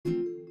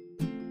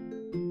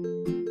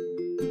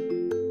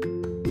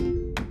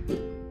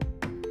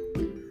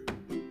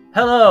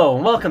Hello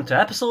and welcome to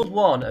episode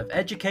 1 of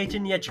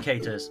Educating the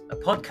Educators, a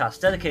podcast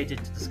dedicated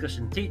to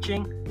discussing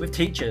teaching with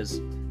teachers.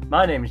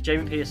 My name is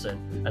Jamie Pearson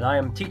and I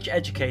am a teacher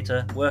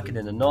educator working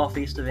in the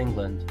northeast of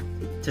England.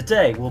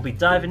 Today we'll be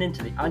diving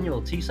into the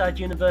annual Teesside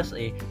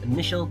University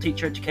Initial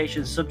Teacher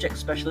Education Subject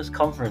Specialist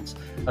Conference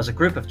as a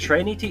group of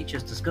trainee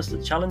teachers discuss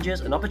the challenges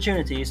and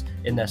opportunities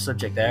in their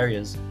subject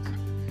areas.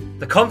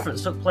 The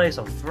conference took place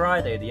on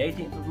Friday the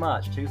 18th of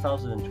March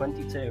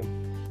 2022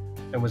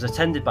 and was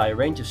attended by a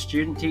range of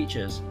student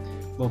teachers.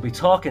 We'll be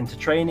talking to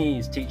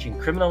trainees teaching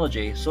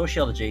criminology,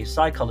 sociology,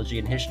 psychology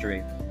and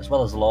history, as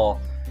well as law,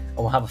 and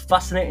we'll have a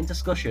fascinating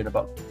discussion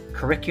about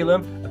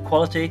curriculum,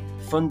 equality,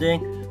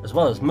 funding, as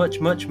well as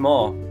much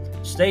more.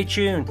 Stay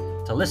tuned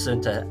to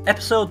listen to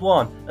episode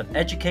 1 of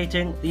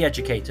Educating the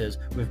Educators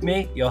with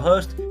me, your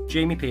host,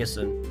 Jamie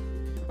Pearson.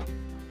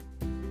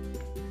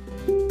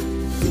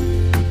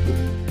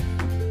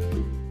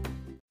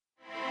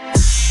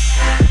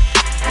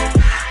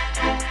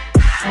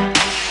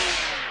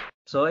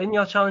 So in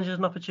your challenges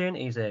and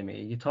opportunities,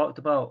 Amy, you talked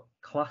about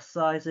class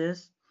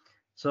sizes.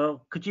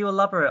 So could you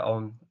elaborate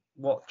on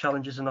what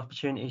challenges and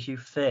opportunities you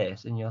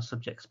face in your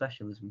subject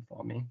specialism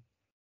for me?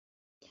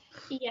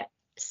 Yeah,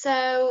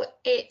 so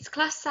it's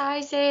class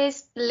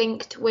sizes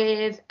linked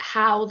with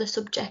how the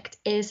subject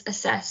is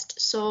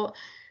assessed. So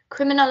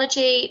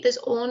criminology, there's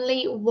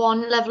only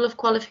one level of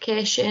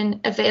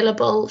qualification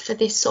available for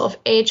this sort of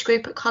age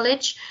group at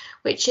college,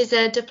 which is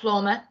a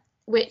diploma,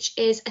 which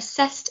is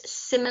assessed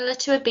similar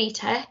to a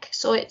BTEC.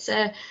 So it's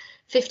a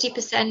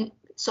 50%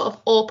 sort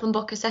of open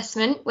book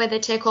assessment where they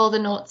take all the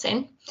notes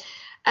in,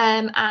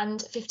 and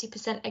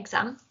 50%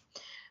 exam.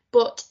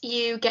 But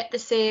you get the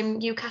same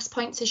UCAS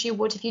points as you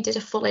would if you did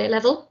a full A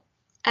level.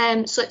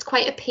 So it's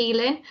quite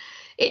appealing.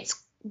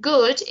 It's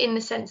good in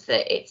the sense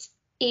that it's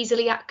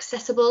easily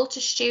accessible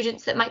to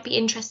students that might be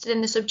interested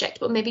in the subject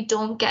but maybe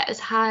don't get as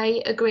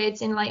high a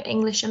grades in like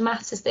English and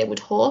maths as they would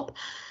hope.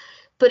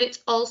 But it's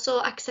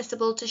also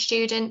accessible to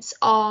students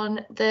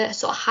on the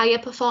sort of higher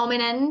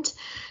performing end.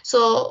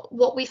 So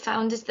what we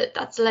found is that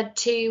that's led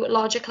to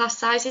larger class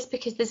sizes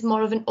because there's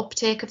more of an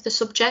uptake of the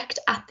subject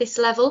at this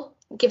level,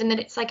 given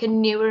that it's like a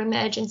newer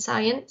emerging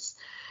science.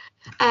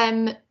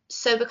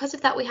 So because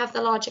of that, we have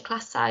the larger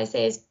class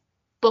sizes,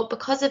 but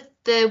because of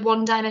the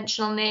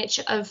one-dimensional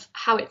nature of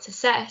how it's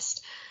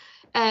assessed,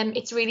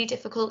 it's really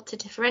difficult to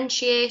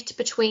differentiate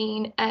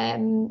between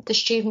the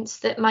students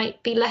that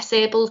might be less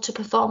able to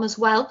perform as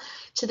well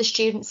to the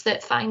students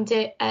that find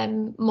it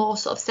more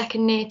sort of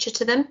second nature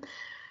to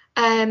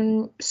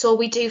them. So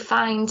we do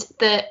find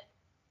that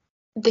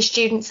the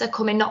students are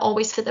coming not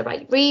always for the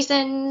right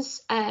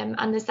reasons,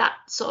 and there's that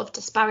sort of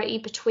disparity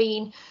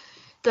between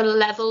the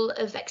level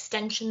of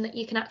extension that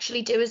you can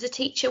actually do as a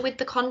teacher with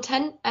the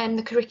content, and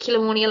the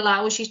curriculum only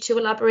allows you to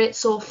elaborate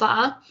so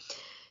far.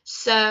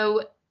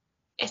 So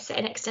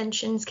certain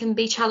extensions can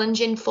be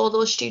challenging for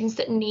those students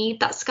that need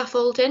that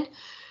scaffolding,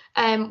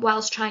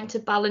 whilst trying to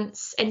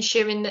balance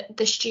ensuring that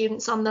the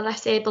students on the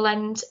less able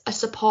end are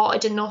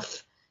supported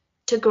enough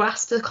to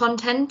grasp the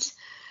content.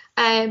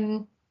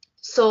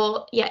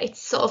 So yeah,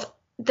 it's sort of,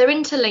 they're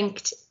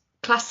interlinked.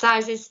 Class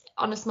sizes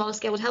on a smaller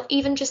scale would help,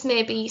 even just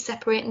maybe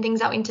separating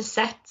things out into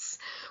sets,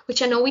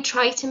 which I know we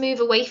try to move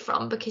away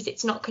from because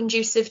it's not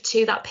conducive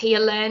to that peer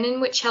learning,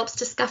 which helps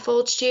to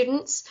scaffold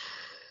students.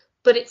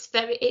 But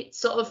it's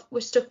sort of,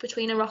 we're stuck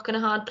between a rock and a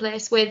hard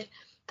place with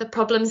the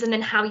problems and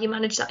then how you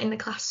manage that in the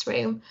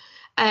classroom,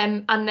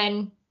 and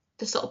then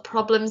the sort of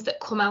problems that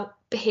come out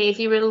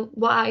behavioural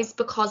wise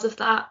because of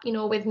that, you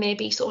know, with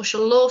maybe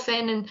social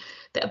loafing and a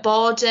bit of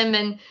boredom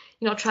and,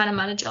 you know, trying to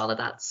manage all of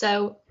that.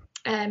 So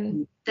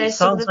it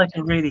sounds like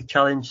a really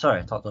sorry,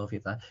 I talked over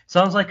you there.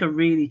 Sounds like a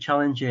really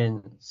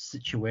challenging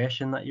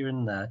situation that you're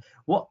in there.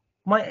 What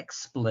might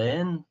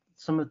explain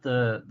some of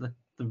the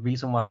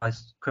reason why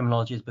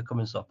criminology is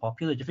becoming so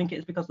popular? Do you think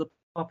it's because of the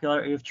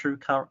popularity of true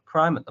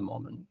crime at the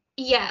moment?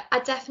 Yeah, I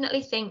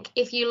definitely think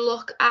if you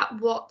look at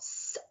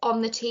what's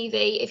on the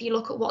TV, if you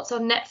look at what's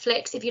on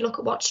Netflix, if you look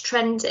at what's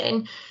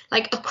trending,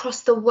 like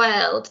across the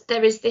world,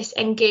 there is this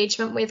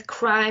engagement with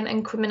crime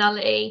and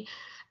criminality,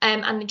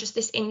 and just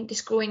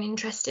this growing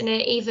interest in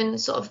it. Even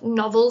sort of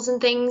novels and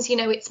things, you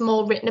know, it's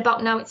more written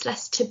about now, it's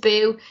less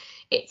taboo,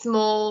 it's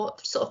more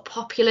sort of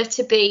popular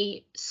to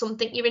be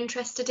something you're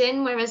interested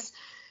in, whereas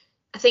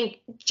I think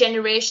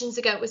generations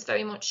ago it was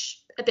very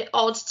much a bit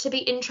odd to be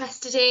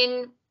interested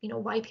in, you know,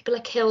 why people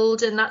are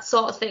killed and that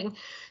sort of thing.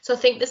 So I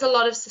think there's a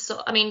lot of,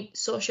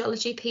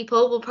 sociology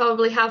people will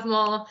probably have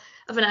more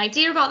of an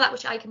idea about that,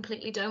 which I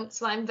completely don't.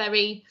 So I'm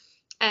very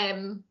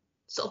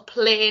sort of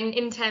plain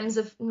in terms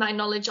of my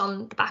knowledge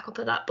on the backup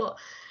of that. But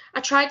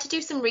I tried to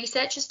do some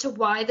research as to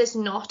why there's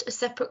not a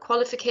separate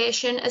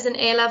qualification as an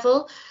A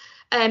level,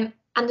 and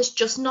there's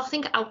just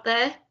nothing out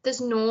there. There's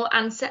no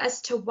answer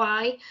as to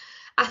why.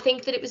 I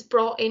think that it was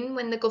brought in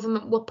when the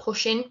government were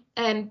pushing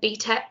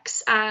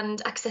BTECs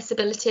and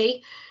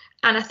accessibility,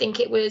 and I think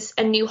it was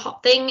a new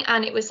hot thing,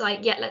 and it was like,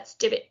 yeah, let's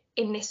do it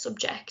in this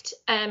subject,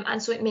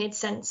 and so it made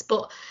sense.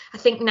 But I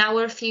think now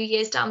we're a few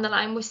years down the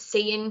line, we're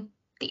seeing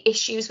the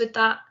issues with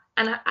that,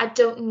 and I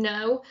don't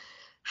know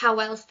how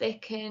else they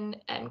can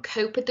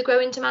cope with the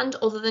growing demand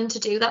other than to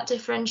do that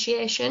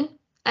differentiation.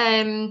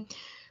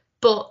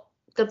 But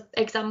the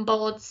exam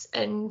boards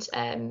and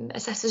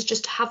assessors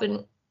just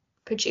haven't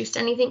produced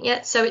anything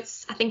yet. So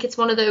I think it's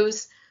one of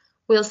those,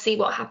 we'll see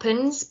what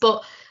happens.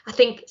 But I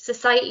think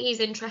society's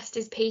interest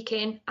is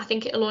peaking. I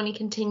think it'll only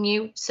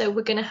continue. So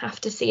we're going to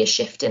have to see a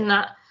shift in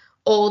that,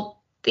 or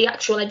the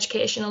actual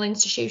educational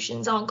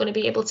institutions aren't going to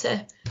be able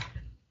to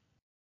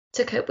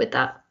cope with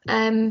that.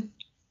 And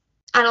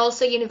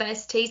also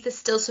universities, there's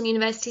still some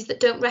universities that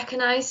don't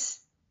recognise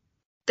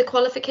the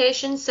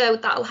qualification, so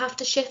that'll have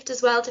to shift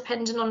as well,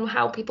 depending on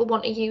how people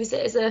want to use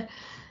it as a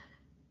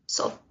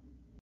sort of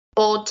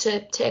board to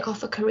take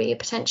off a career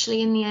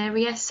potentially in the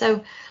area.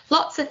 So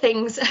lots of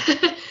things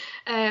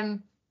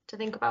to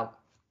think about.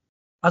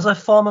 As a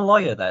former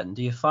lawyer then,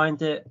 do you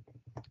find it,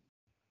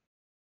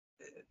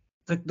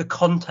 the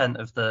content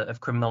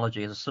of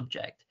criminology as a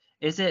subject,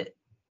 is it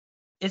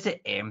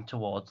aimed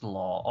towards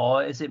law,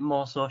 or is it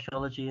more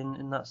sociology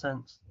in that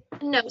sense?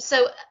 No,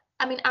 so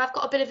I mean, I've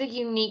got a bit of a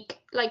unique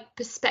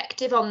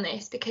perspective on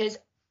this, because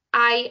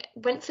I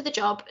went for the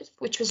job,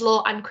 which was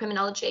law and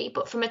criminology,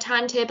 but from a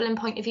timetabling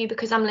point of view,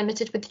 because I'm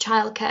limited with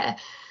childcare,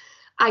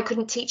 I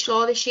couldn't teach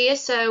law this year.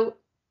 So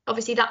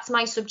obviously that's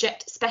my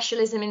subject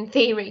specialism in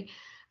theory.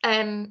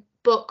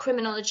 But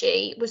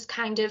criminology was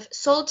kind of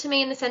sold to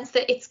me in the sense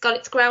that it's got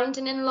its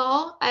grounding in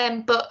law.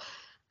 But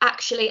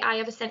actually, I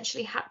have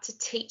essentially had to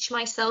teach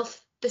myself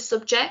the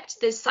subject.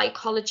 There's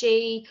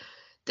psychology,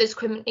 there's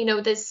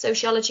there's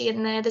sociology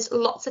in there. There's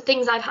lots of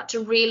things I've had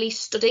to really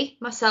study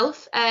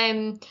myself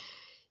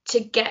to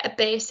get a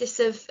basis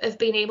of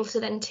being able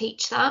to then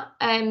teach that.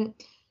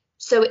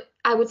 So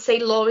I would say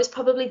law is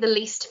probably the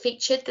least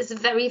featured. There's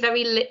very,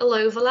 very little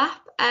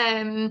overlap.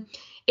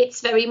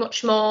 It's very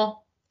much more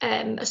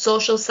a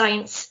social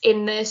science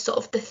in the sort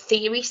of the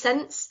theory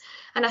sense.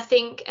 And I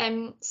think,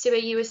 Sue,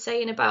 you were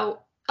saying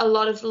about a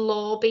lot of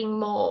law being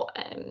more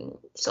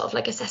sort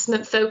of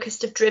assessment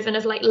focused, driven,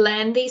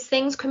 learn these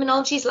things.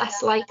 Criminology is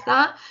less like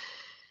that.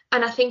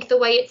 And I think the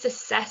way it's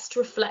assessed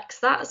reflects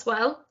that as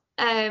well.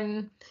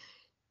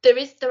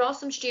 There are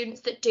some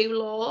students that do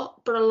law,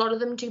 but a lot of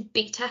them do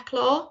BTEC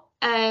law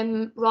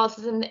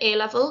rather than the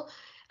A-level.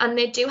 And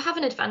they do have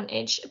an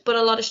advantage, but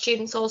a lot of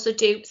students also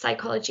do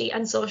psychology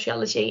and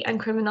sociology and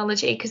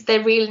criminology because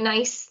they're really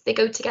nice. They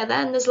go together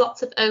and there's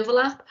lots of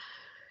overlap.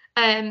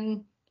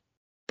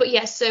 But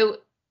yeah, so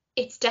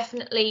it's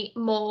definitely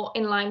more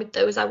in line with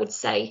those, I would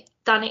say,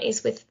 than it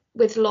is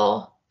with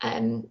law.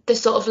 The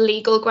sort of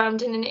legal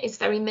grounding in it is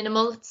very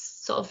minimal. It's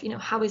sort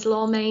of, how is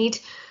law made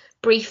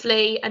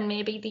briefly, and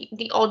maybe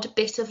the odd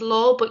bit of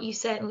law, but you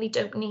certainly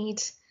don't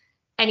need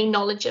any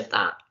knowledge of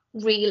that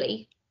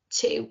really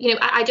to,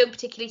 I don't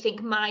particularly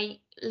think my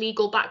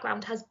legal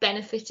background has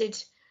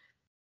benefited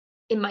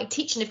in my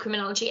teaching of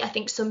criminology. I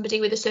think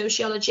somebody with a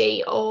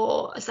sociology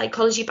or a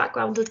psychology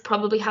background would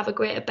probably have a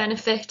greater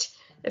benefit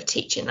of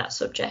teaching that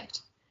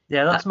subject.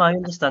 Yeah, that's my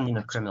understanding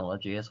of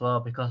criminology as well,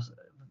 because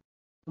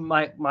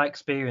my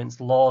experience,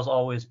 law's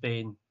always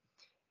been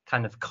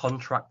kind of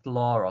contract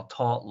law or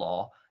tort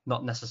law,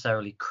 not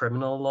necessarily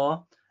criminal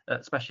law,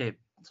 especially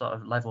sort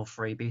of level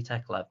 3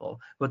 BTEC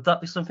level. Would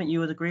that be something you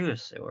would agree with,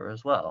 Sue,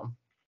 as well?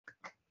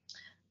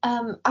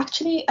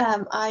 Actually,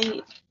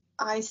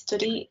 I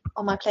study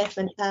on my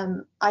placement.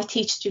 I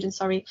teach students,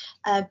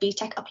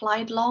 BTEC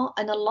applied law,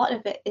 and a lot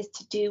of it is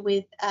to do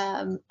with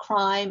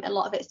crime. A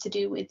lot of it is to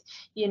do with,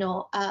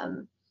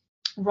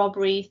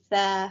 robbery,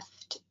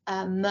 theft,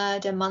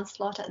 murder,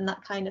 manslaughter, and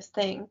that kind of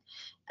thing.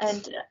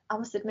 And I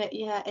must admit,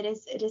 yeah, it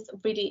is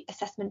really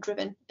assessment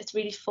driven. It's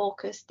really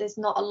focused. There's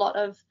not a lot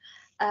of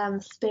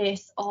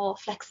space or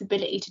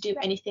flexibility to do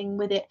anything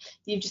with it.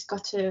 You've just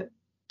got to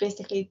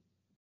basically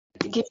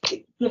give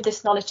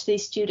this knowledge to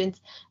these students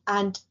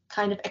and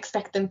kind of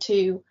expect them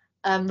to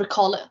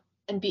recall it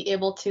and be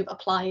able to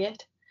apply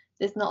it.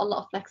 There's not a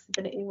lot of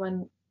flexibility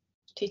when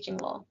teaching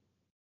law.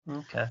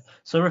 Okay,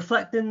 so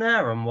reflecting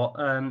there on what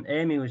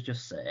Amy was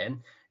just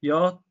saying,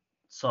 your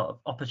sort of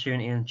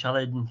opportunity and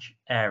challenge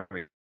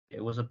area,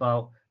 it was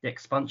about the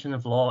expansion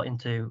of law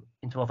into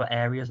other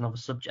areas and other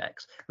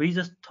subjects. Will you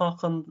just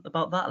talk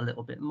about that a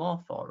little bit more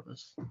for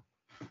us?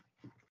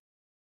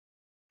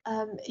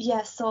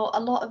 Yeah, so a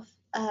lot of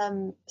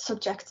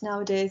subjects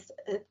nowadays,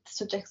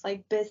 subjects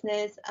like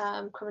business,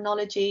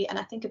 criminology, and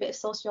I think a bit of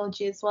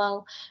sociology as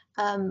well,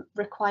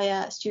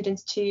 require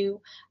students to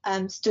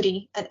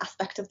study an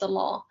aspect of the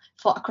law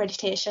for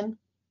accreditation.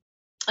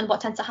 And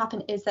what tends to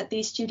happen is that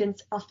these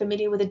students are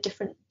familiar with a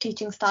different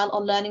teaching style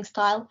or learning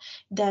style.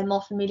 They're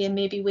more familiar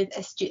maybe with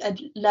a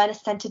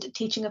learner-centered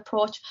teaching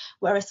approach,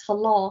 whereas for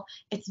law,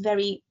 it's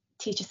very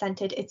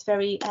teacher-centered. It's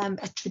very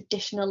a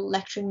traditional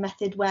lecturing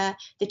method where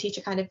the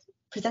teacher kind of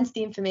presents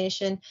the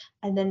information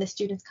and then the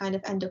students kind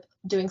of end up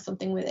doing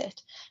something with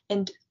it.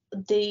 And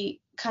the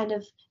kind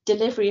of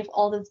delivery of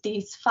all of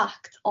these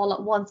facts all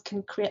at once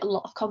can create a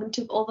lot of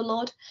cognitive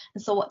overload.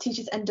 And so what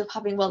teachers end up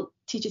having,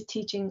 teachers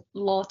teaching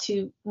law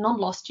to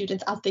non-law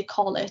students, as they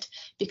call it,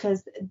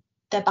 because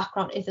their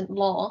background isn't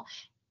law,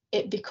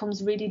 it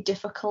becomes really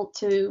difficult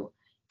to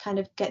kind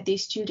of get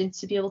these students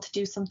to be able to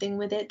do something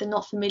with it. They're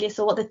not familiar.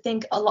 So what they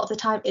think a lot of the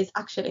time is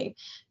actually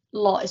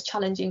law is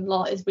challenging,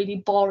 law is really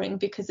boring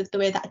because of the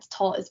way that it's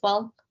taught as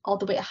well, or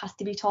the way it has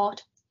to be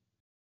taught.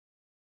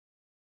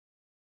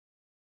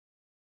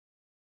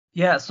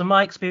 Yeah, so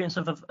my experience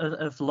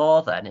of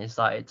law then is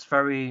that it's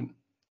very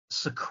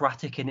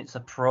Socratic in its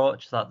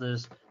approach, that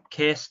there's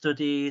case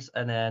studies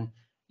and then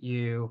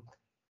you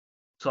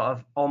sort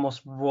of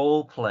almost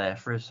role play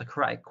through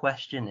Socratic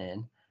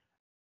questioning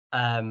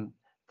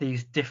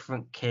these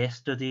different case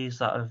studies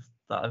that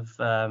have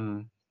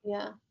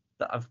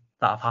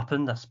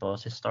happened, I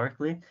suppose,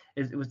 historically.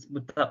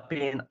 Would that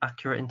be an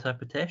accurate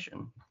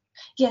interpretation?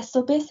 Yes,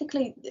 so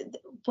basically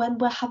when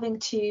we're having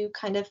to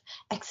kind of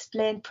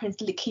explain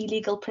key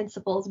legal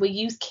principles, we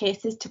use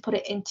cases to put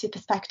it into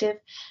perspective.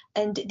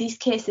 And these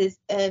cases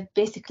are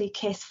basically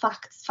case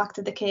facts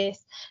of the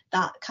case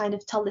that kind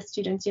of tell the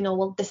students,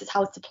 well, this is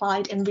how it's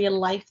applied in real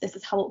life, this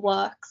is how it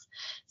works.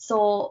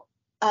 So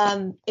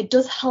it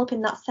does help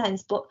in that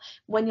sense, but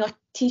when you're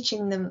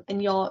teaching them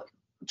and you're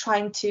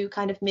trying to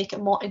kind of make it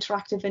more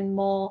interactive and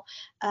more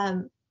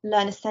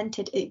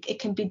learner-centered, it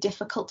can be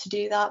difficult to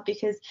do that,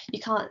 because you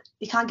can't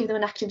give them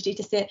an activity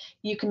to say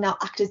you can now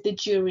act as the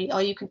jury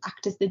or you can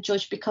act as the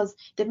judge, because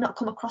they've not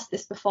come across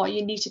this before.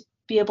 You need to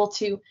be able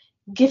to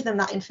give them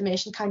that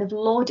information kind of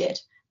loaded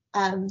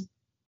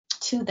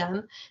to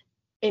them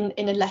in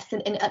a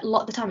lesson, and a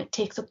lot of the time it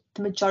takes up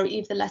the majority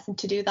of the lesson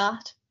to do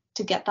that,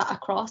 to get that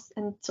across,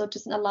 and so it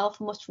doesn't allow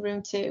for much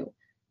room to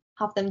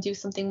have them do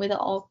something with it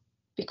or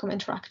become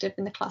interactive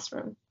in the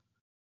classroom.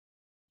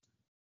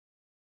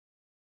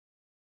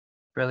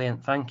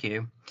 Brilliant, thank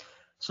you.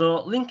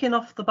 So linking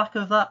off the back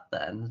of that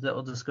then,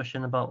 little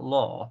discussion about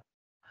law,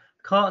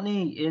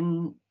 Courtney,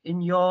 in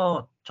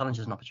your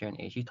challenges and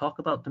opportunities, you talk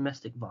about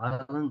domestic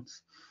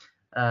violence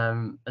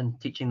and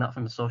teaching that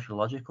from a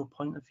sociological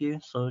point of view.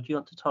 So do you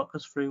want to talk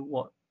us through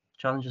what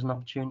challenges and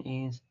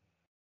opportunities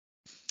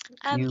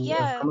you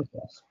have come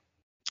across?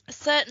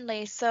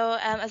 Certainly. So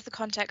as the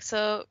context,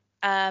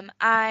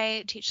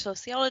 I teach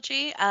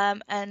sociology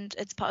and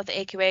it's part of the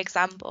AQA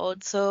exam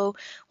board. So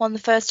one of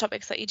the first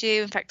topics that you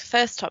do, in fact, the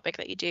first topic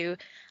that you do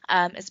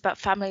is about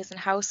families and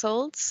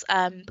households,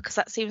 because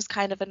that seems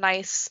kind of a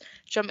nice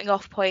jumping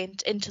off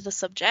point into the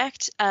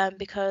subject,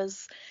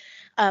 because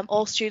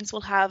all students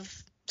will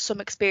have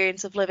some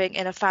experience of living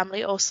in a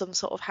family or some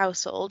sort of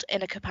household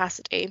in a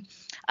capacity.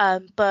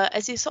 But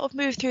as you sort of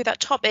move through that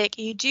topic,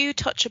 you do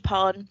touch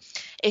upon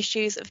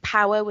issues of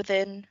power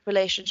within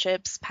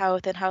relationships, power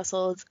within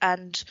households,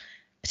 and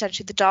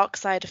potentially the dark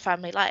side of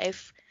family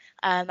life.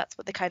 That's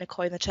what they kind of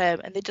coin the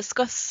term. And they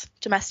discuss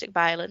domestic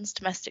violence,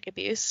 domestic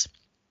abuse.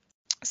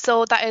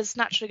 So that is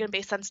naturally going to be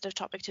a sensitive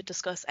topic to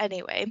discuss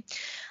anyway.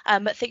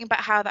 But thinking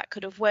about how that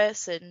could have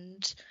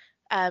worsened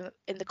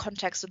in the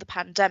context of the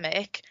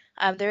pandemic,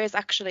 there is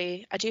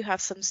actually, I do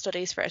have some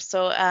studies for it.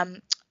 So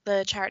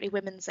the charity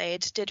Women's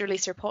Aid did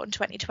release a report in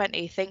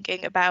 2020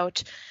 thinking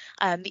about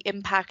the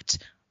impact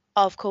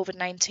of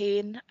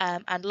COVID-19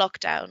 and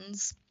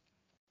lockdowns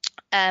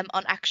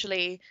on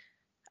actually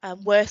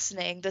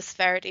worsening the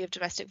severity of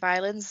domestic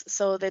violence.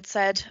 So they'd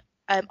said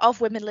of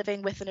women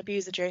living with an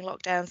abuser during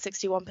lockdown,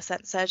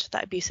 61% said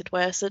that abuse had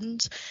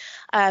worsened.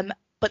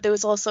 But there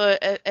was also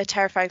a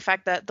terrifying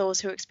fact that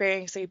those who were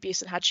experiencing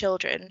abuse and had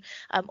children,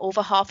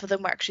 over half of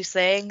them were actually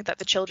saying that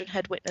the children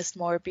had witnessed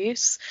more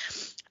abuse.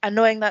 And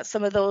knowing that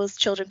some of those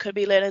children could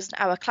be learners in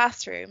our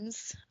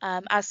classrooms,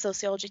 as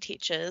sociology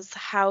teachers,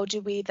 how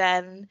do we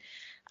then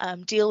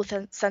deal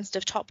with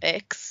sensitive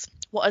topics?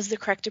 What is the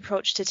correct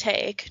approach to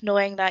take,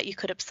 knowing that you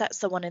could upset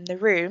someone in the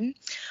room,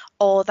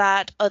 or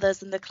that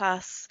others in the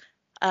class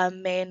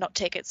may not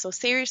take it so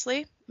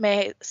seriously,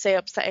 may say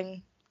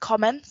upsetting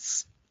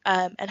comments?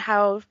 And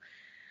how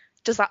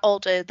does that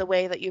alter the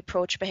way that you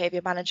approach behaviour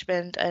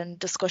management and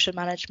discussion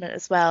management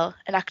as well,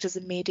 and act as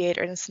a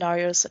mediator in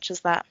scenarios such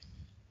as that?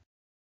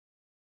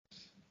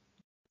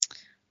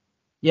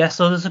 Yeah,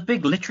 so there's a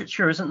big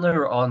literature, isn't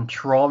there, on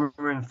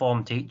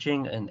trauma-informed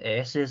teaching and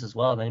ACEs as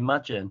well. And I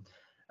imagine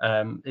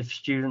if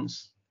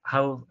students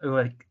who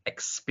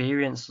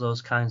experience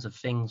those kinds of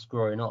things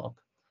growing up,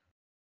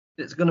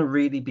 it's going to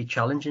really be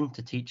challenging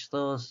to teach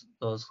those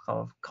kind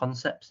of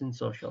concepts in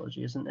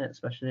sociology, isn't it?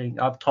 Especially,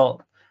 I've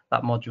taught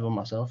that module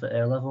myself at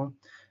A level,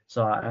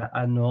 so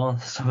I know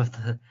some of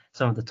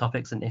the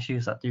topics and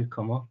issues that do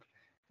come up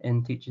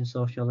in teaching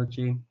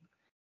sociology.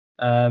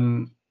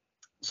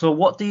 So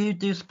what do you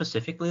do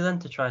specifically then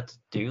to try to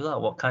do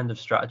that? What kind of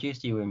strategies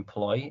do you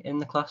employ in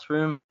the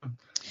classroom?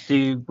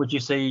 Would you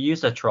say you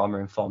use a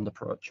trauma-informed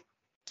approach?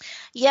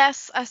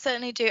 Yes, I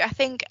certainly do. I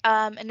think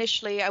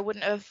initially I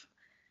wouldn't have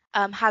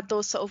had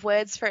those sort of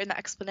words for it and that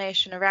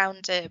explanation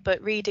around it,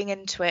 but reading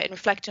into it and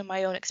reflecting on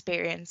my own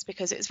experience,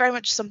 because it was very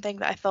much something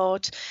that I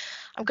thought,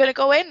 I'm going to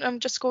go in, I'm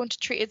just going to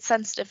treat it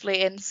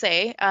sensitively and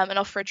say and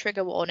offer a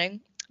trigger warning.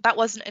 That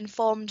wasn't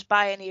informed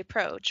by any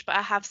approach, but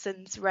I have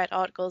since read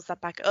articles that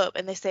back it up,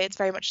 and they say it's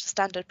very much the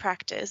standard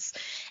practice.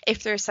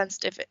 If there are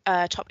sensitive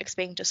topics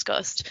being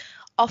discussed,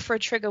 offer a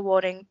trigger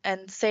warning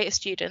and say to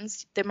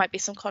students there might be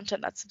some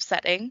content that's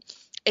upsetting,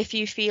 If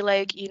you feel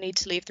like you need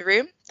to leave the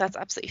room, that's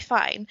absolutely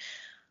fine.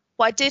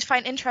 What I did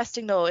find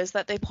interesting, though, is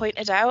that they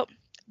pointed out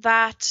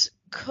that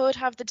could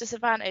have the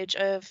disadvantage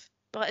of,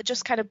 well, it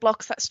just kind of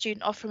blocks that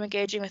student off from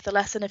engaging with the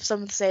lesson if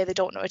some say they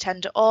don't want to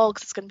attend at all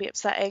because it's going to be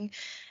upsetting.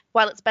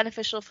 While it's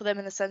beneficial for them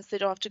in the sense they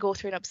don't have to go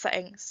through an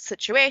upsetting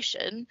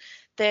situation,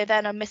 they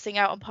then are missing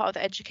out on part of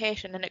the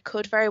education, and it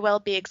could very well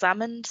be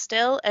examined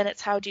still, and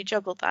it's how do you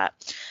juggle that?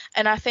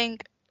 And I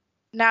think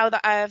now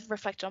that I've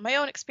reflected on my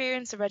own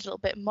experience and read a little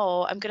bit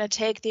more, I'm going to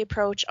take the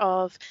approach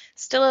of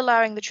still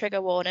allowing the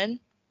trigger warning,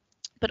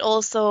 but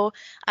also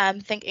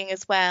thinking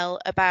as well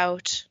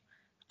about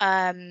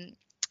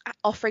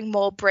offering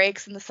more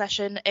breaks in the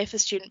session if a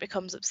student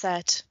becomes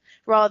upset,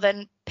 rather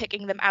than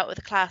picking them out of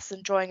the class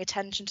and drawing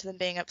attention to them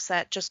being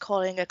upset, just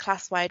calling a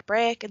class-wide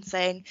break and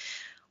saying,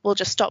 we'll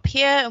just stop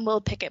here and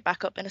we'll pick it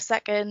back up in a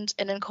second,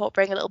 and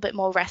incorporating a little bit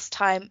more rest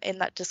time in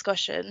that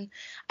discussion,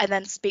 and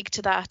then speak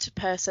to that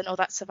person or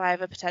that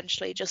survivor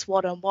potentially just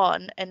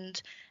one-on-one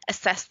and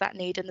assess that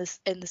need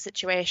in the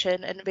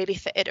situation and really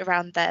fit it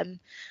around them,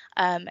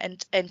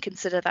 and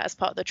consider that as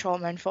part of the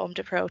trauma-informed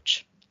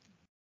approach.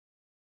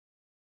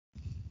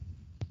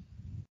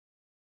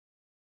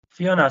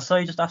 Fiona, I saw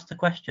you just asked a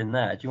question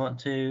there. Do you want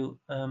to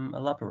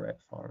elaborate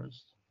for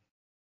us?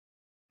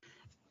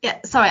 Yeah,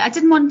 sorry, I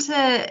didn't want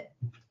to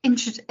I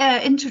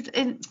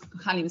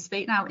can't even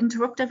speak now,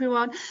 interrupt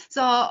everyone.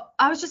 So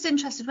I was just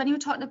interested when you were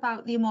talking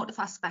about the emotive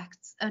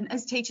aspects, and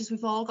as teachers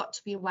we've all got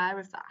to be aware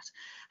of that.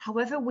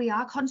 However, we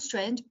are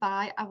constrained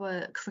by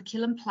our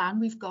curriculum plan.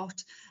 We've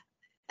got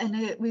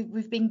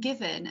we've been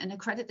given and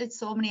accredited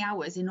so many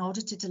hours in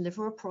order to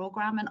deliver a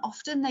program, and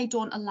often they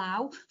don't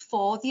allow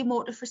for the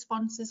emotive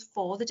responses,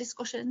 for the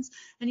discussions.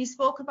 And you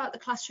spoke about the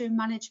classroom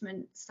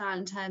management style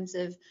in terms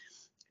of,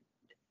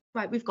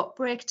 right, we've got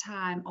break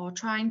time, or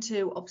trying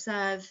to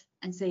observe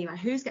and see, right,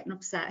 who's getting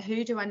upset,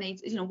 who do I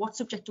need, what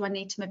subject do I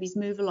need to maybe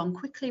move along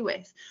quickly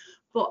with.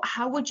 But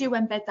how would you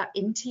embed that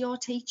into your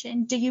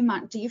teaching? Do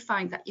you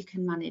find that you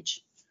can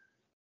manage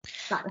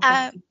that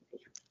effectively?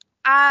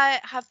 I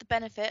have the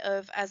benefit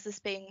of, as this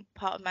being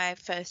part of my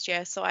first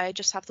year, so I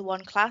just have the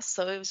one class,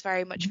 so it was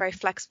very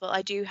flexible.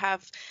 I do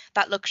have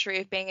that luxury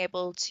of being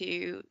able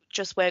to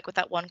just work with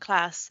that one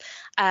class,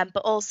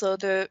 but also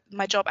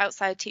my job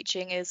outside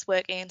teaching is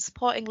working and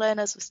supporting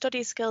learners with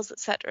study skills,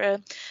 etc.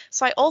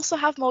 So I also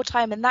have more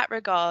time in that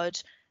regard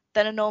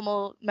than a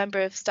normal member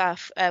of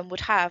staff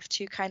would have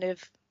to kind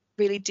of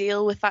really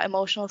deal with that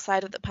emotional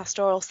side of the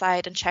pastoral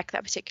side and check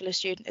that particular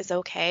student is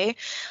okay.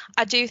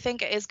 I do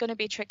think it is going to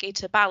be tricky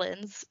to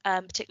balance,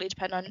 particularly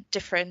depending on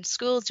different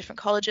schools, different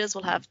colleges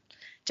will have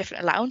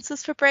different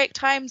allowances for break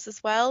times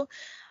as well.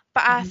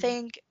 But I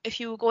think if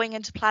you were going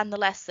in to plan the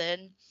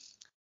lesson,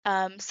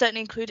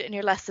 certainly include it in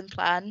your lesson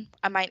plan.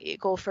 I might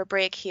go for a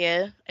break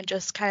here and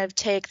just kind of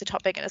take the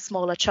topic in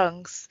smaller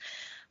chunks,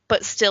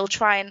 but still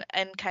try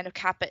and kind of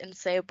cap it and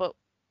say, but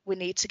we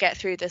need to get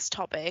through this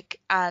topic,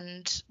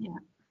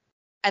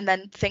 and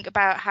then think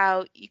about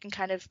how you can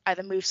kind of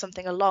either move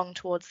something along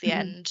towards the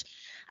end,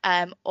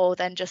 or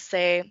then just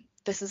say,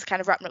 this is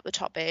kind of wrapping up the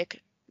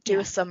topic, do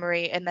a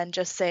summary, and then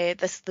just say,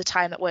 this is the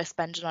time that we're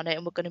spending on it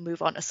and we're going to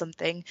move on to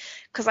something.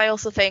 Because I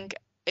also think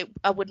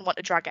I wouldn't want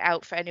to drag it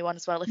out for anyone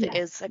as well if it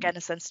is, again,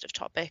 a sensitive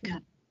topic.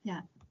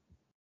 Yeah.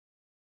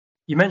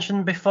 You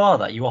mentioned before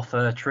that you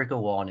offer trigger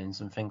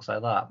warnings and things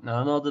like that. Now,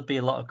 I know there'd be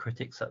a lot of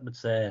critics that would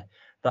say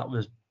that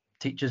was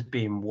teachers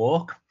being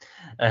woke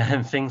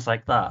and things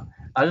like that.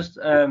 I just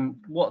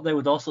what they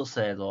would also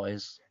say though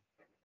is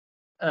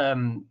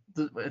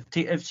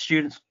if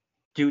students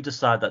do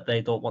decide that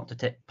they don't want to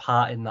take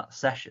part in that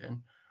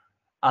session,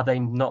 are they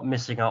not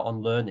missing out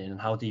on learning, and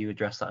how do you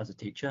address that as a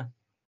teacher?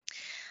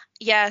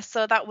 Yeah,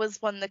 so that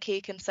was one of the key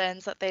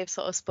concerns that they've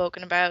sort of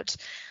spoken about.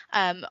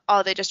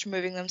 Are they just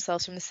removing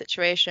themselves from the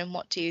situation?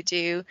 What do you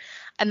do?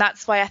 And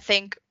that's why I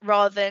think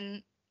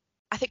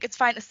I think it's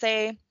fine to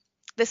say,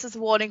 this is a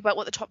warning about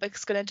what the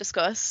topic's going to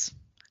discuss,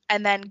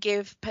 and then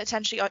give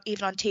potentially,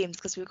 even on Teams,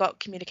 because we've got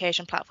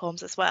communication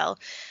platforms as well,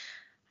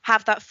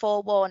 have that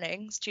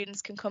forewarning.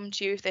 Students can come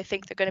to you if they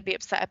think they're going to be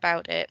upset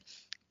about it,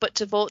 but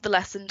devote the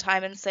lesson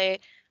time and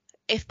say,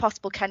 if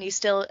possible, can you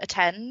still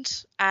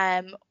attend?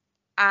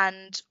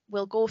 And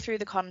we'll go through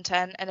the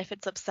content, and if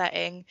it's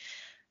upsetting,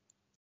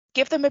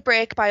 give them a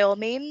break by all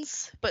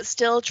means, but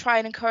still try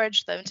and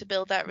encourage them to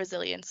build that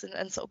resilience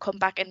and sort of come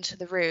back into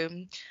the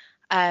room,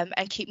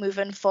 and keep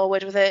moving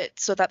forward with it,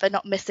 so that they're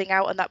not missing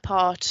out on that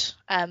part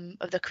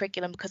of the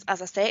curriculum. Because,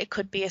 as I say, it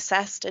could be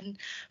assessed, and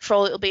for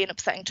all it'll be an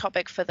upsetting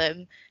topic for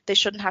them, they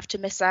shouldn't have to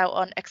miss out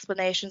on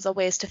explanations or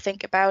ways to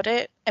think about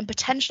it. And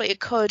potentially it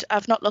could,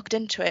 I've not looked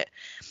into it,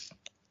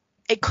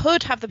 it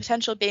could have the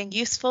potential of being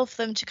useful for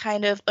them to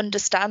kind of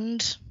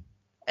understand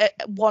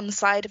one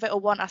side of it, or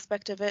one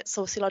aspect of it,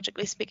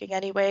 sociologically speaking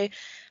anyway.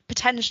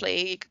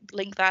 Potentially you could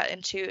link that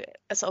into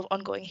a sort of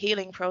ongoing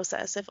healing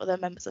process if other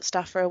members of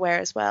staff are aware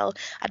as well.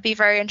 I'd be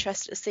very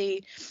interested to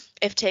see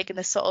if taking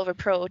this sort of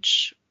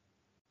approach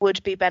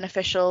would be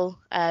beneficial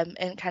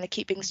in kind of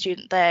keeping the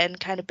student there and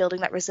kind of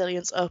building that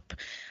resilience up,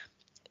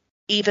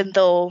 even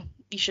though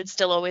you should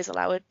still always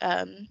allow it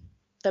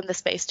them the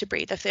space to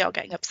breathe if they are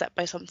getting upset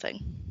by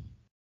something.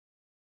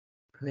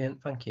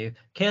 Brilliant, thank you.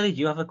 Kaylee, do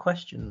you have a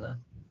question there?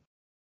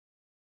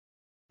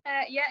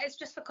 Yeah, it's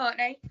just for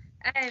Courtney.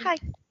 Hi.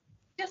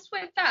 Just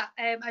with that,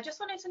 I just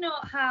wanted to know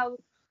how,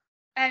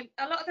 a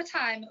lot of the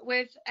time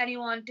with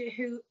anyone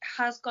who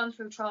has gone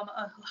through trauma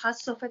or who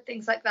has suffered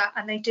things like that,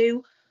 and they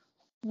do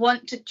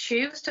want to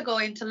choose to go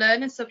into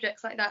learning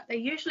subjects like that, they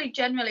usually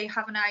generally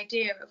have an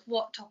idea of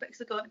what topics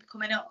are going to be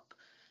coming up.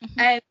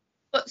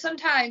 But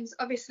sometimes,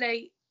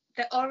 obviously,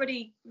 they're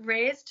already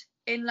raised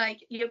in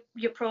like your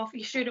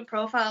student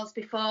profiles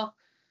before.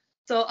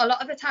 So a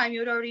lot of the time you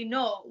would already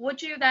know.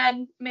 Would you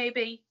then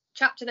maybe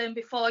chat to them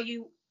before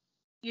you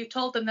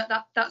told them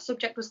that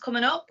subject was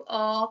coming up,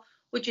 or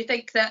would you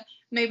think that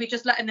maybe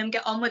just letting them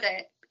get on with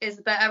it is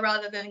better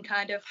rather than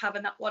kind of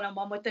having that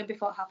one-on-one with them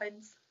before it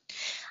happens?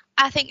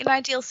 I think in an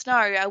ideal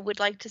scenario, I would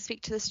like to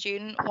speak to the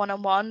student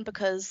one-on-one,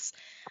 because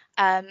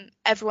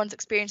everyone's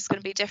experience is going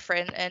to be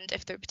different, and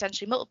if there are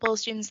potentially multiple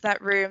students in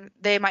that room,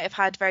 they might have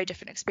had very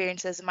different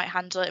experiences and might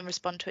handle it and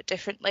respond to it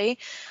differently.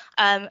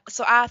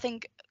 So I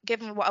think,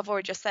 given what I've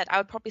already just said, I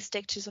would probably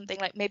stick to something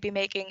like maybe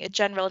making a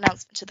general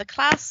announcement to the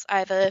class,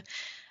 either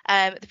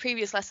the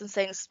previous lesson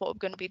saying this is what we're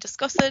going to be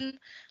discussing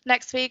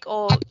next week,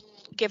 or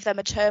give them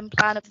a term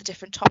plan of the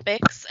different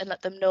topics and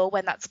let them know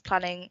when that's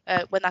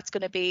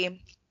going to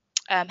be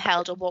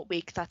held, or what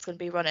week that's going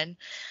to be running.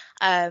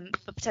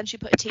 But potentially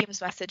put a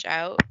Teams message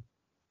out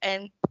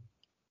and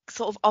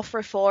sort of offer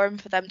a forum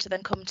for them to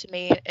then come to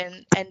me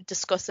and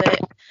discuss it.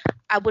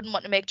 I wouldn't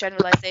want to make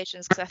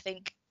generalizations, because I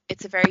think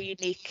it's a very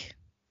unique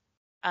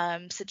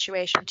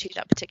situation to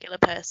that particular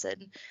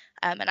person,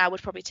 and I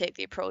would probably take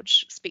the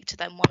approach, speak to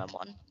them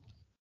one-on-one.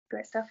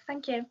 Great stuff,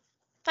 thank you.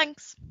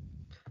 Thanks.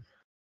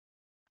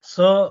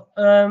 So,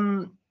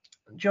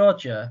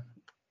 Georgia,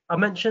 I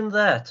mentioned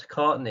there to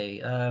Courtney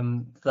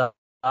that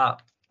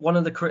one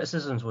of the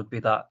criticisms would be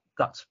that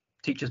that's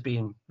teachers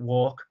being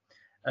woke,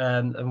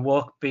 and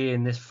woke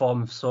being this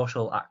form of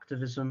social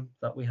activism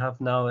that we have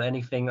now.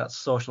 Anything that's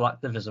social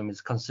activism is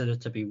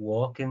considered to be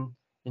woke in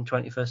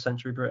 21st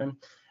century Britain.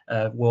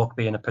 Woke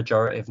being a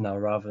pejorative now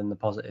rather than the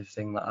positive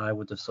thing that I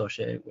would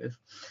associate it with.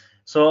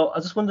 So I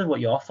just wondered what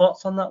your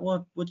thoughts on that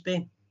would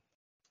be.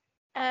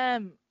 I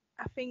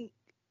think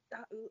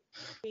that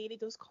really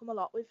does come a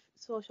lot with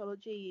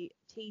sociology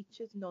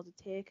teachers, to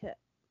take it,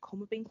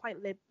 come with being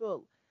quite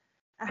liberal.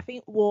 I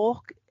think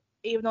woke,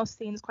 even though it's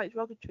seen as quite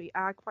derogatory,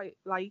 I quite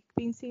like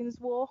being seen as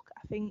woke.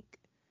 I think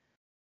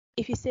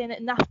if you're saying it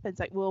in that sense,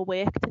 like, we're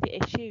awake to the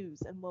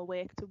issues and we're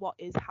awake to what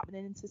is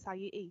happening in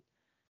society.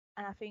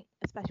 And I think,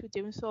 especially with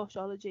doing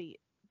sociology,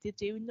 they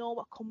do know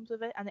what comes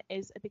with it, and it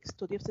is a big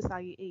study of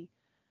society.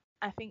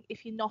 I think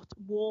if you're not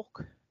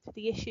woke to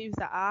the issues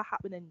that are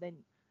happening, then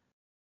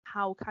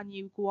how can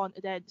you go on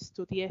to then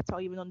study it or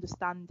even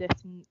understand it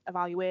and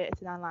evaluate it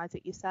and analyse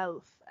it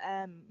yourself?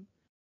 And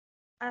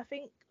I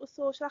think with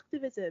social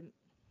activism,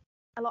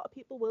 a lot of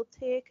people will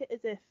take it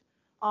as if,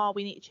 oh,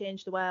 we need to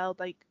change the world.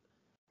 Like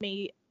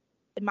me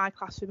in my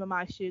classroom and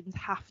my students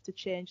have to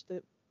change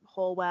the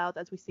whole world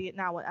as we see it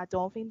now. And I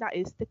don't think that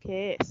is the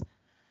case.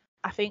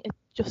 I think it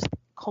just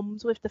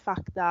comes with the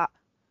fact that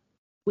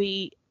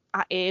we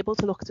are able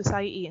to look at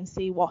society and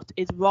see what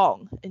is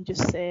wrong and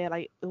just say,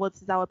 like, what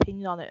is our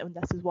opinion on it, and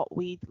this is what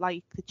we'd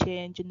like to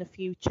change in the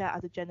future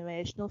as a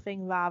generational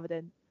thing, rather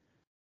than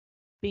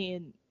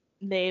being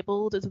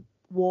labelled as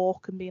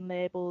woke and being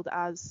labelled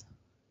as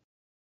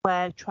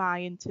we're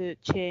trying to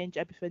change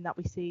everything that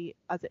we see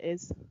as it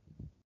is.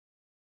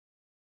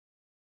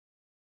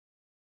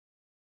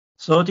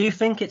 So do you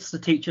think it's the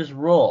teacher's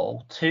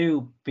role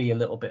to be a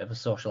little bit of a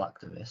social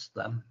activist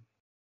then,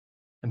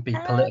 and be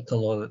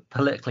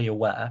politically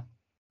aware?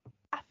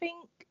 I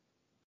think,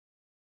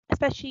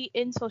 especially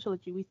in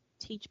sociology, we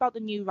teach about the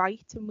new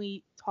right, and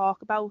we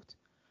talk about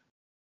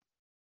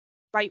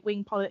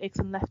right-wing politics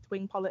and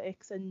left-wing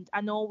politics, and I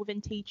know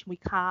within teaching we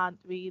can't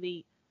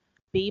really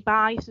be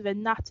biased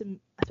within that, and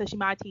especially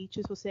my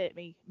teachers will say to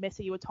me, "Miss,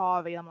 are you a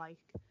Tory?" I'm like,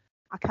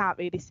 I can't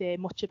really say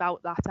much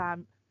about that.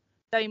 I'm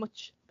very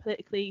much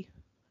politically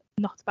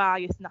not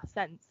biased in that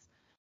sense.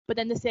 But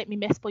then they say to me,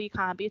 "Miss, but you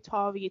can't be a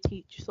Tory, you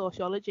teach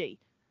sociology."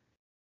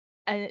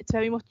 And it's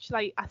very much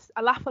like,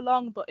 I laugh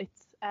along, but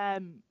it's I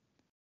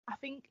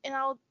think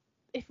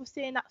if we're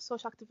saying that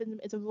social activism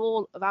is a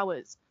role of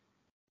ours,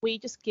 we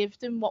just give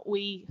them what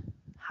we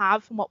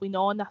have and what we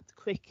know in that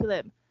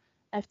curriculum.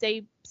 If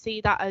they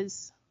see that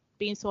as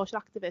being social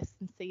activists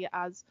and see it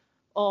as,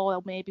 oh,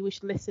 well, maybe we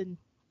should listen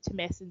to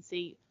Miss and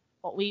see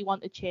what we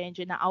want to change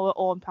in our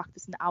own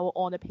practice and our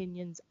own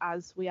opinions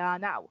as we are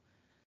now,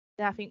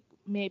 then I think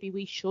maybe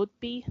we should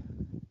be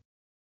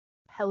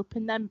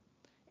helping them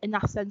in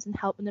that sense and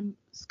helping them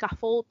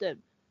scaffold them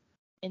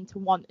into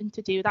wanting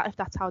to do that if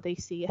that's how they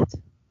see it.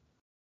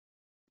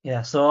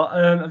 Yeah, so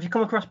have you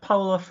come across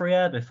Paulo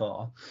Freire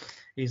before?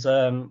 He's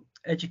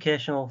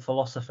educational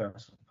philosopher, I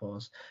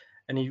suppose,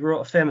 and he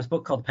wrote a famous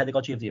book called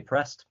Pedagogy of the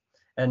Oppressed.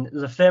 And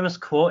there's a famous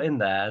quote in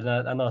there, and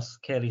I know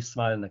Kaylee's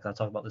smiling because I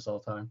talk about this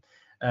all the time.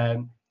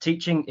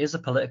 Teaching is a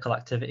political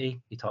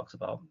activity. He talks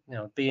about,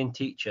 being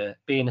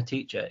a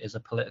teacher is a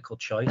political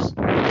choice.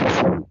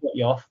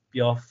 What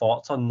your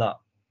thoughts on that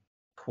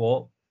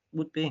quote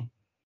would be?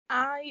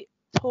 I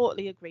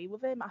totally agree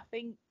with him. I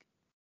think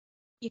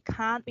you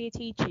can't be a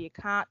teacher, you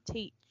can't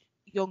teach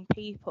young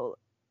people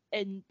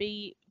and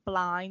be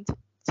blind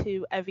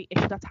to every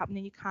issue that's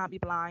happening. You can't be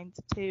blind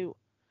to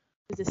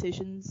the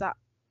decisions that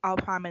our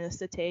Prime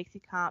Minister takes.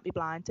 You can't be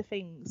blind to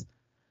things.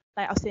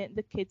 Like I was saying to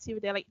the kids the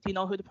other day, like, do you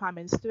know who the Prime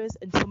Minister is?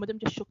 And some of them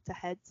just shook their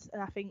heads.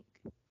 And I think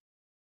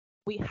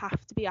we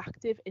have to be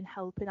active in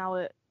helping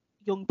our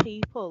young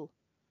people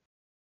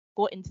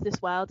go into this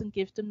world and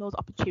give them those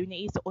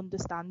opportunities to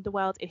understand the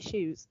world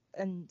issues.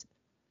 And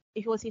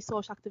if you want to see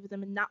social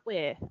activism in that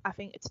way, I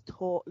think it's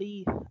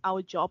totally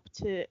our job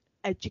to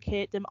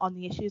educate them on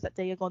the issues that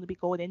they are going to be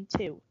going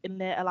into in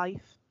later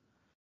life.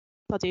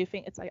 So I do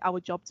think it's like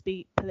our job to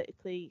be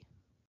politically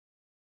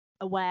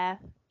aware,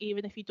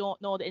 even if you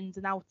don't know the ins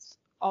and outs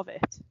of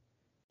it.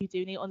 You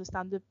do need to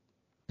understand the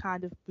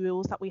kind of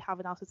rules that we have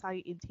in our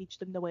society and teach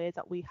them the ways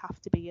that we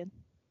have to be in.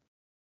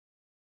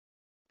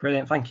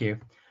 Brilliant, thank you.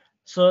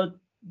 So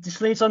this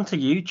leads on to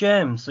you,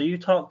 James. So you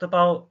talked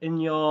about in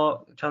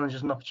your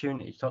challenges and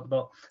opportunities, you talked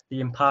about the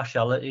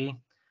impartiality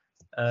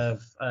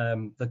of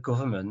the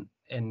government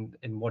in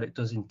what it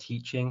does in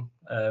teaching.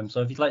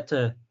 So if you'd like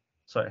to,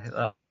 sorry,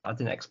 I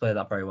didn't explain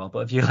that very well, but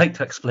if you'd like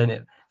to explain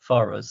it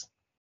for us.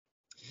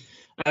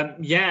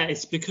 Yeah,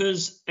 it's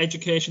because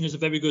education is a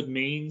very good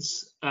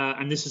means,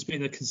 and this has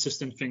been a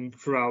consistent thing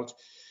throughout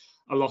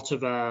a lot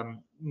of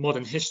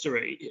modern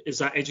history, is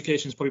that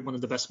education is probably one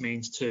of the best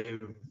means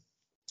to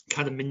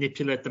kind of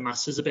manipulate the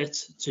masses a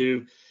bit,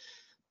 to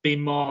be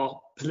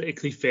more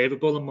politically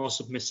favourable and more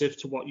submissive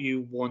to what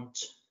you want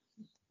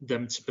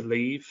them to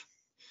believe.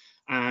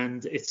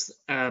 And it's,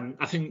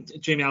 I think,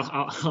 Jamie,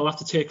 I'll have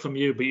to take from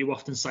you, but you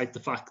often cite the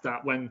fact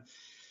that when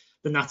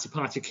the Nazi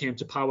Party came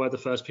to power, the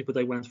first people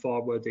they went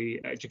for were the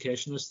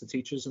educationalists, the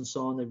teachers and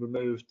so on. They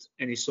removed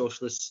any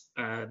socialist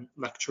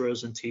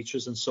lecturers and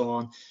teachers and so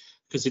on,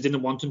 because they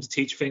didn't want them to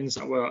teach things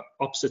that were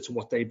opposite to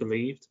what they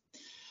believed.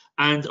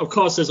 And of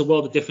course, there's a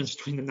world of difference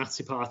between the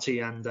Nazi Party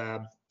and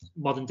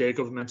modern day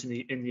government in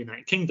the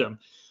United Kingdom.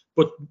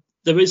 But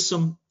there is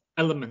some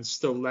elements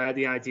still there,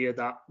 the idea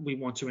that we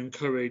want to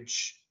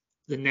encourage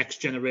the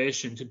next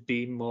generation to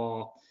be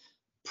more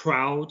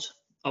proud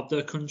of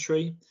their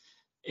country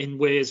in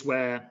ways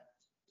where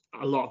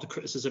a lot of the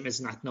criticism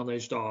isn't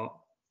acknowledged or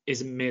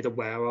isn't made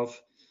aware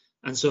of.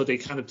 And so they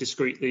kind of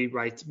discreetly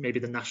write maybe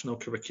the national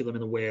curriculum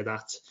in a way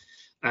that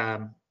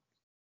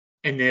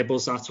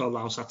enables that or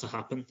allows that to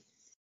happen.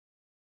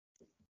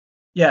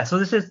 Yeah, so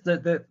this is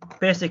the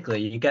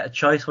basically you get a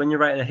choice when you're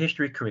writing a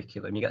history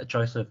curriculum. You get a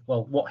choice of,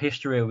 well, what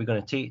history are we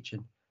going to teach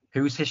and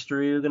whose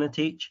history are we going to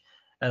teach?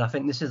 And I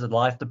think this is a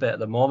live debate at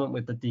the moment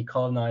with the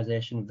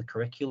decolonisation of the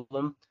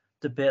curriculum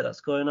debate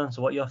that's going on.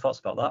 So what are your thoughts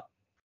about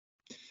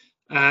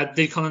that?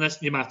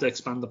 Decolonization, you might have to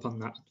expand upon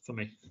that for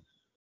me.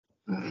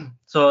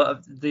 So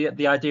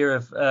the idea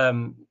of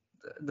the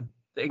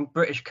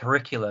British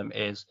curriculum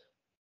is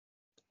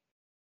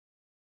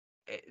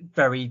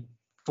very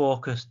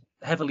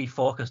heavily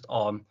focused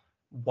on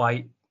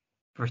white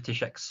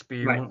British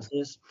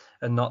experiences,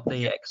 right, and not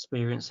the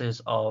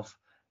experiences of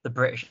the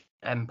British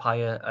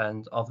Empire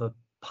and other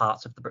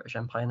parts of the British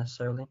Empire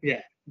necessarily.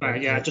 Yeah,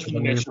 right. Yeah, I just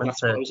want to make sure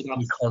that's what I was about.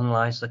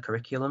 Decolonize the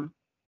curriculum.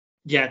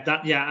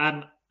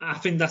 Yeah, I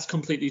think that's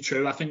completely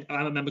true. I think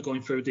I remember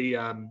going through the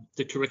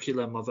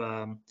curriculum of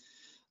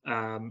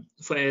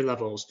for A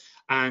levels,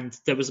 and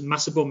there was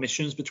massive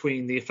omissions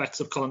between the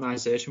effects of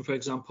colonization, for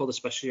example,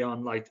 especially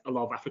on like a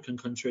lot of African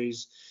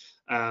countries.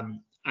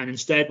 And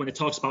instead, when it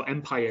talks about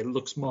empire, it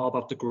looks more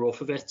about the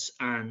growth of it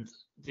and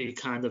the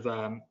kind of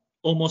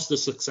almost the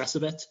success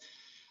of it.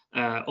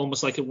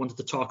 Almost like it wanted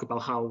to talk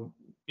about how,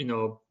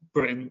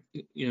 Britain,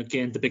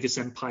 gained the biggest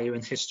empire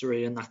in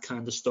history and that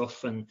kind of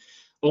stuff, and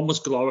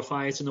almost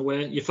glorify it in a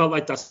way. You felt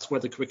like that's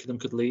where the curriculum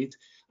could lead,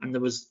 and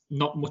there was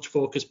not much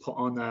focus put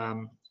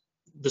on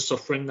the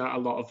suffering that a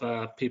lot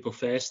of people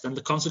faced and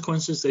the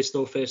consequences they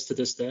still face to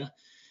this day.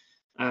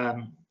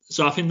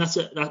 So I think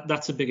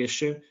that's a big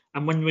issue.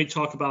 And when we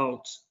talk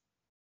about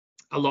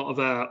a lot of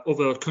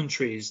other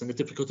countries and the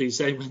difficulties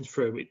they went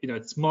through,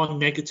 it's more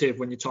negative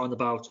when you're talking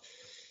about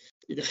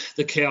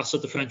the chaos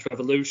of the French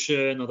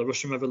Revolution or the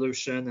Russian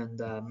Revolution and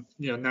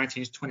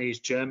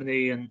 1920s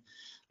Germany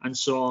and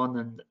so on.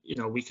 And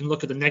we can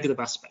look at the negative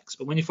aspects,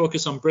 but when you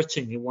focus on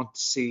Britain, you want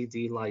to see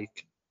you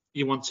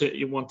want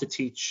to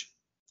teach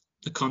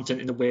the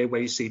content in a way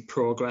where you see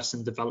progress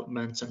and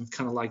development and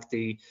kind of like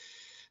the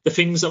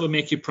things that would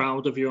make you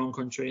proud of your own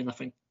country. And I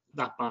think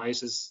that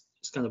bias is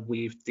kind of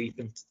weaved deep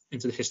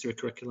into the history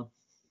curriculum.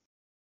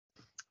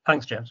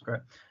 Thanks, James.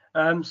 Great.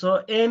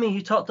 So, Amy,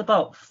 you talked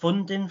about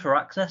funding for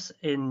access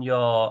in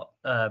your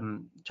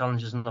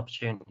challenges and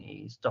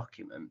opportunities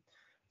document.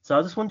 So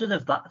I just wondered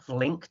if that's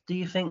linked, do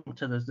you think,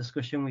 to the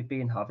discussion we've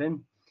been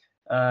having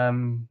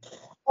in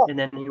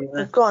any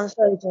way? Go on,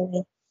 sorry,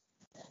 Jamie.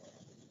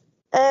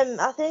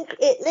 I think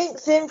it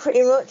links in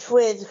pretty much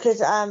with,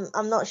 because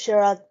I'm not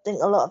sure, I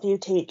think a lot of you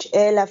teach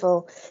A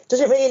level.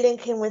 Doesn't really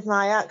link in with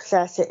my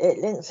access. It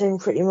links in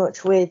pretty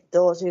much with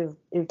those who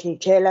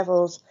teach A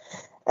levels.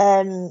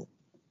 So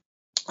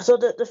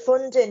the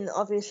funding,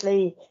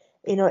 obviously,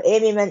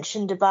 Amy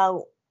mentioned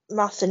about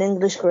maths and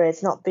English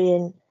grades not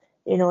being,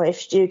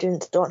 if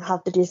students don't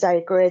have the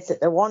desired grades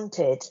that they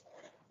wanted.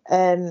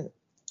 I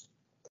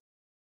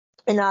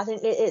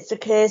think it's a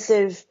case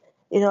of,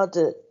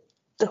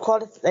 the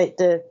quality, like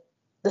the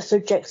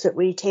subjects that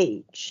we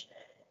teach.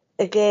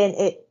 Again,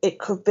 it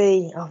could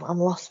be. Oh, I'm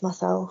lost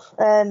myself.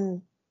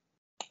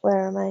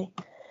 Where am I?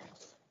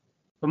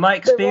 Well, my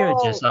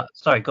experience is that.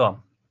 Sorry, go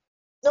on.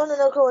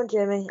 No, go on,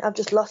 Jamie. I've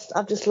just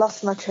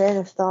lost my train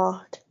of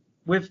thought.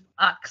 With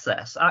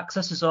access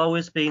has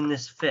always been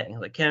this thing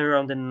that came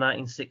around in the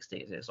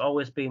 1960s. It's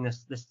always been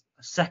this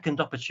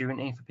second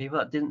opportunity for people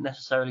that didn't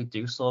necessarily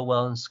do so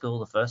well in school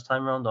the first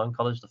time round or in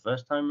college the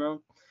first time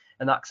round.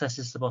 And access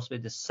is supposed to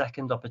be this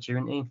second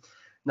opportunity.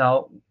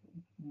 Now,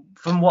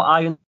 from what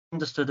I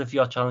understood of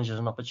your challenges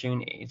and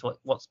opportunities,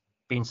 what's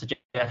being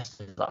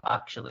suggested is that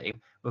actually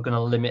we're going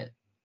to limit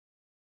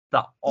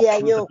that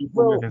option for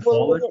people moving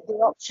forward. Limit the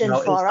option now,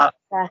 for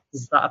access.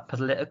 Is that a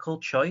political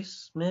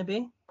choice,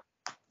 maybe?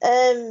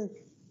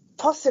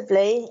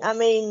 Possibly. I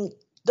mean,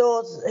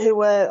 those who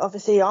were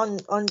obviously on.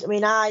 I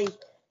mean, I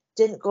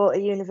didn't go to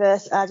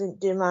university. I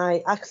didn't do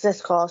my access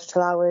course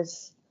till I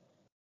was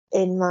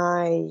in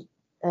my,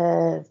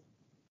 I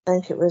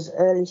think it was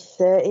early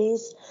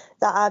 30s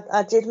that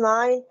I did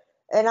mine,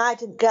 and I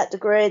didn't get the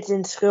grades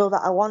in school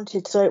that I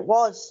wanted. So it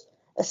was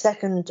a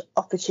second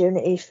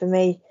opportunity for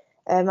me.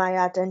 I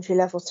had entry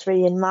level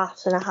 3 in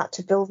maths, and I had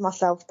to build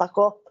myself back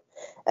up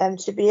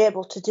to be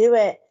able to do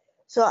it.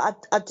 So I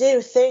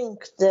do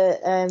think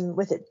that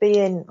with it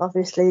being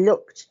obviously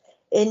looked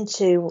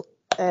into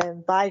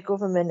by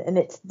government, and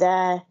it's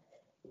their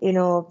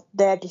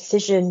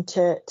decision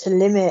to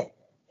limit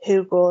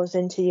who goes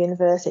into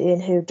university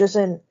and who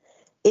doesn't,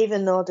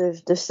 even though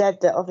they've said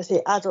that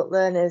obviously adult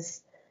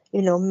learners,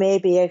 may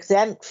be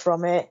exempt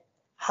from it.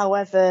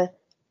 However,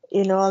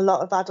 a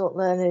lot of adult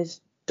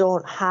learners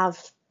don't have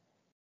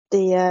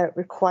the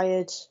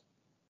required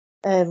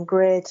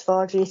grades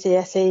for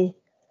GCSE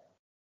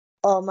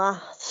or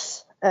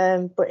maths,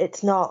 but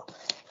it's not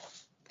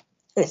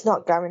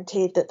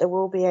guaranteed that they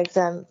will be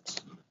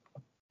exempt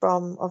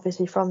from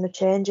the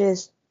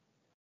changes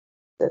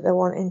that they're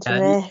wanting to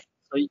make.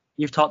 So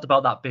you've talked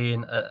about that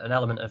being an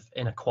element of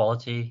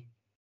inequality.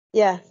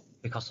 Yeah.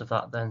 Because of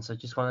that, then, so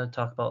just want to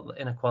talk about the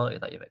inequality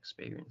that you've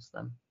experienced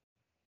then.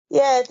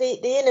 Yeah,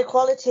 the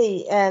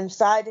inequality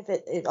side of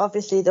it,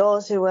 obviously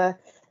those who are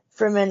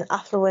from an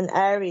affluent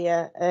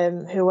area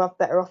who have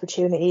better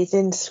opportunities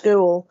in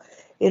school,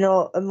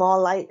 are more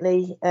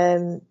likely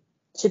to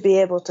be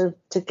able to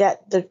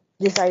get the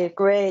desired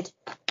grade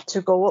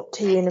to go up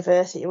to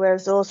university,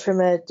 whereas those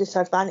from a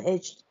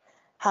disadvantaged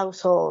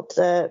household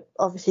are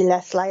obviously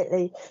less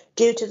likely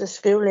due to the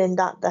schooling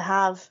that they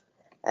have.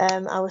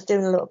 I was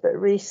doing a little bit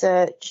of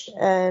research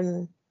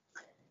and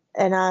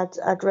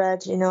I'd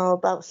read,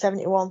 about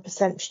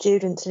 71% of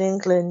students in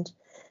England,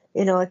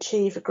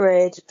 achieve a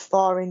grade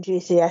 4 in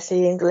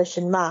GCSE English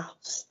and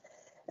maths,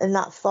 and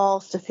that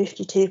falls to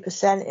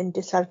 52% in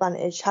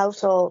disadvantaged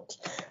households,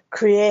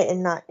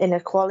 creating that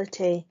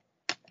inequality.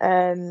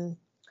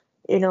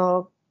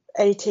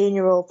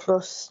 18-year-old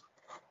plus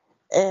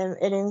in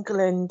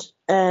England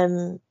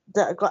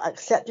that got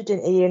accepted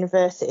into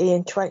university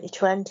in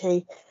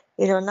 2020,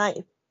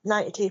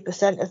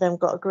 92% of them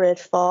got a grade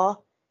 4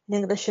 in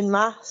English and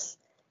maths,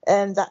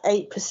 and that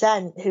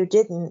 8% who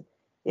didn't,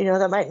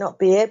 they might not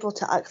be able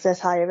to access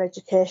higher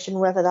education,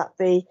 whether that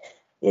be,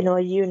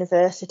 a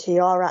university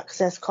or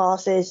access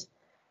courses.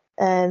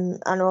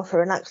 I know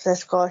for an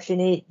access course,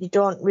 you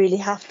don't really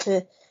have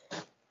to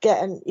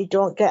you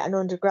don't get an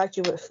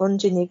undergraduate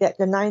funding, you get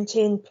the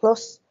 19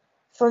 plus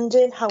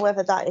funding.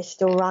 However, that is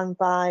still run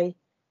by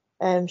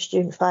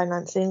Student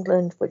Finance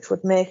England, which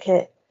would make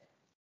it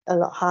a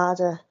lot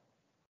harder.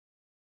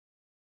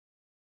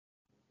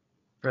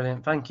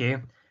 Brilliant, thank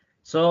you.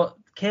 So,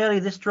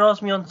 Kaylee, this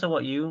draws me on to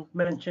what you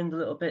mentioned a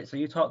little bit. So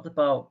you talked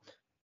about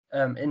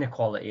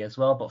inequality as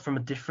well, but from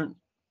a different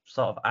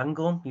sort of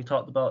angle. You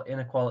talked about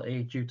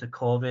inequality due to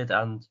COVID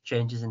and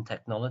changes in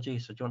technology.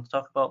 So do you want to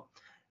talk about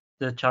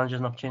the challenges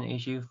and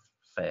opportunities you've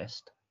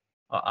faced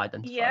or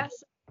identified?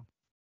 Yes.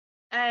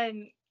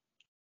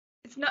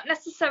 It's not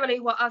necessarily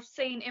what I've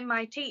seen in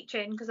my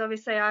teaching, because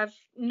obviously I've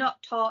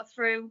not taught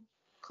through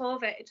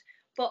COVID,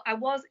 but I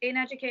was in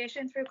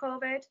education through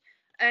COVID,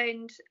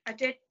 and I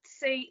did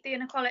see the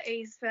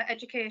inequalities for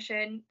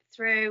education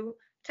through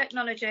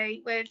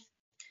technology, with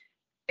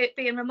it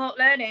being remote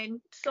learning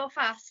so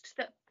fast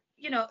that,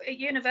 at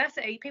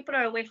university, people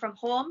are away from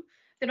home.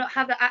 They don't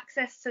have the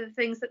access to the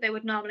things that they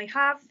would normally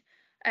have.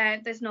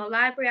 There's no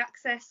library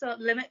access, so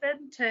limit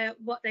them to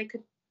what they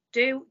could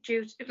do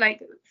due to,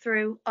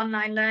 through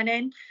online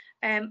learning,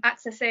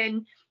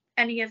 accessing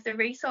any of the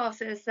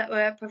resources that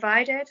were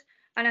provided.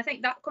 And I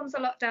think that comes a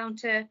lot down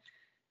to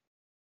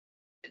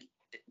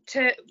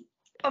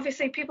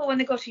obviously people when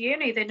they go to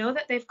uni, they know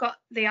that they've got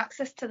the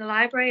access to the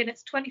library and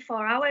it's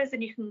 24 hours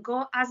and you can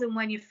go as and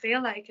when you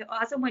feel like it,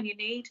 or as and when you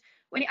need.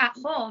 When you're at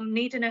home,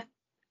 needing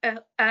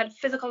a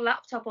physical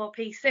laptop or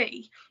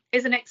PC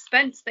is an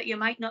expense that you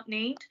might not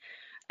need.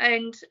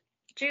 And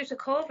due to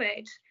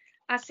COVID,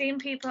 I've seen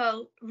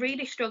people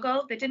really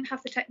struggle. They didn't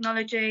have the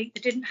technology,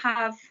 they didn't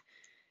have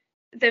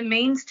the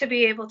means to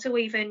be able to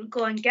even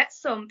go and get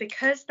some,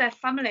 because their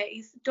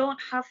families don't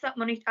have that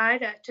money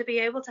either to be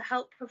able to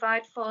help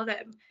provide for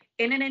them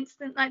in an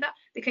instant like that.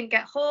 They couldn't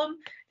get home,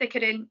 they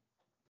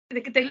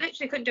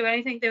literally couldn't do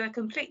anything. They were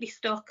completely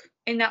stuck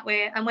in that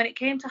way. And when it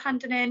came to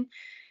handing in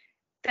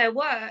their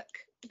work,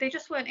 they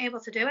just weren't able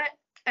to do it.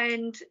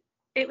 And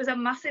it was a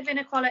massive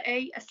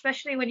inequality,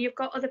 especially when you've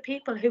got other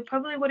people who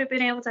probably would have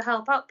been able to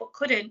help out but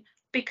couldn't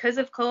because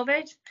of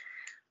COVID.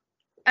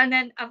 And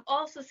then I've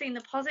also seen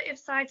the positive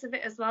sides of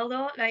it as well,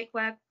 though, like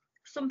where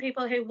some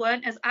people who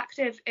weren't as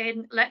active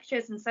in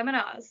lectures and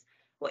seminars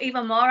were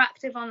even more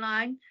active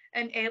online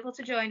and able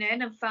to join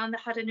in and found they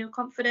had a new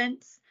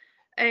confidence.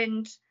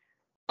 And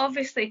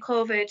obviously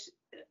COVID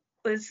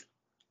was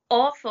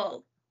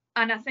awful,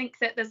 and I think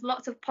that there's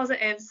lots of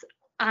positives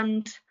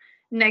and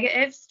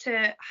negatives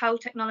to how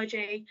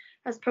technology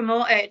has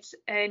promoted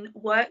and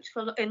worked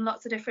in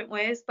lots of different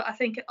ways. But I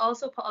think it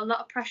also put a lot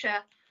of pressure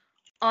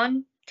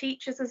on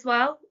teachers as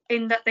well,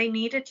 in that they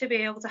needed to be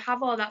able to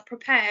have all that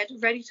prepared,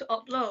 ready to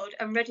upload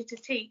and ready to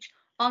teach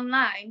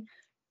online,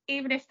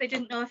 even if they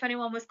didn't know if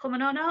anyone was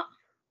coming or not.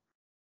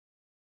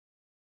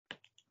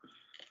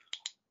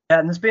 Yeah,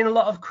 and there's been a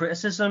lot of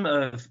criticism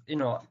of,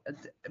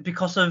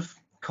 because of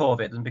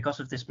COVID and because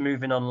of this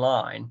moving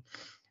online,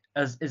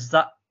 is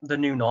that the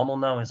new normal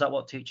now? Is that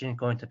what teaching is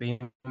going to be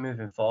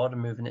moving forward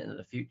and moving into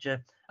the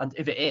future? And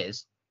if it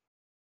is,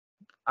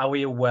 are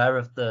we aware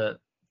of the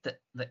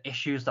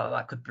issues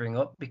that could bring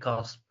up?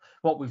 Because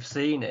what we've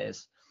seen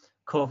is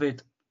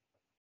COVID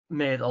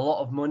made a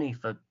lot of money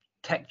for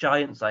tech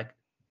giants like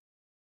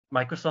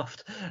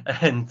Microsoft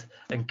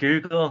and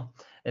Google,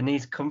 and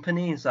these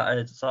companies that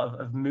are sort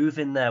of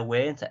moving their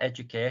way into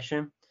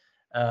education.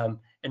 And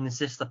is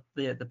this the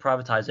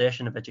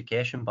privatization of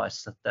education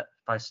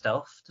by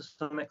stealth to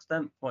some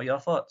extent? What are your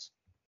thoughts?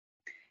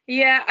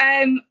 Yeah,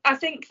 I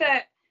think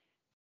that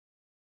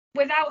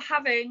without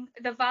having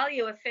the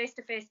value of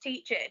face-to-face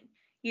teaching,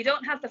 you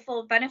don't have the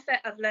full benefit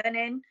of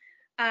learning.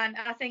 And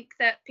I think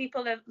that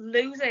people are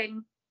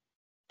losing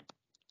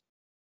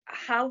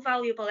how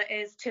valuable it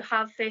is to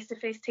have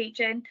face-to-face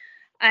teaching.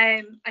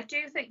 I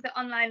do think that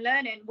online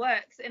learning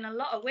works in a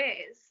lot of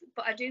ways,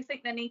 but I do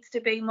think there needs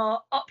to be more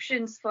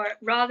options for it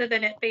rather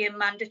than it being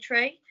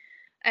mandatory.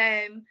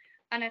 And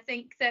I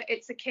think that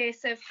it's a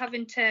case of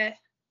having to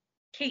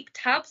keep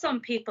tabs on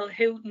people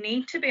who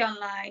need to be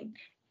online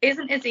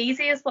isn't as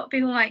easy as what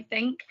people might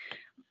think.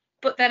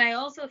 But then I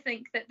also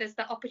think that there's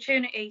the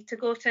opportunity to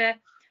go to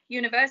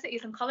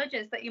universities and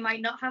colleges that you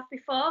might not have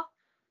before.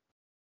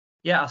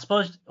 Yeah, I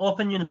suppose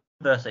Open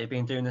University have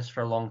been doing this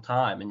for a long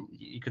time, and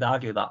you could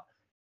argue that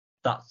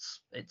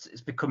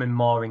it's becoming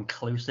more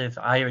inclusive.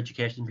 Higher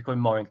education is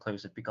becoming more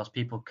inclusive because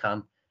people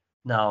can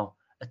now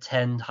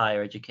attend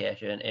higher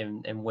education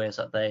in ways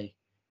that they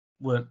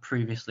weren't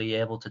previously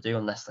able to do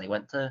unless they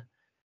went to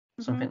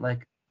something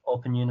like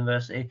Open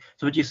University.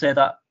 So would you say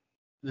that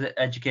the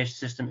education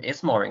system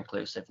is more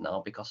inclusive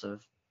now because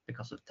of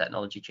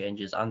technology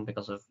changes and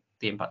because of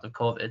the impact of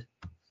COVID?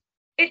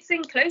 It's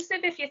inclusive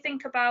if you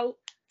think about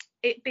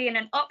it being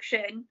an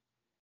option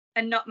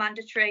and not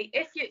mandatory.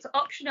 If it's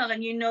optional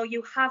and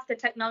you have the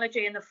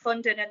technology and the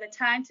funding and the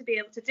time to be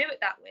able to do it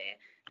that way,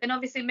 then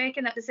obviously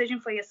making that decision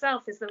for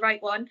yourself is the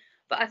right one.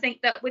 But I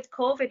think that with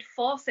COVID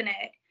forcing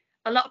it,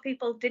 a lot of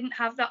people didn't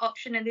have that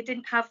option and they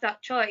didn't have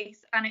that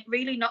choice, and it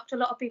really knocked a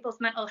lot of people's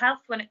mental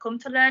health when it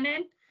comes to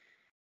learning.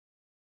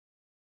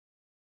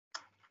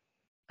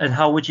 And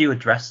how would you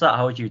address that?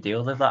 How would you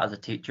deal with that as a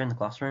teacher in the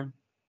classroom?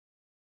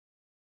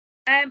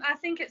 I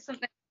think it's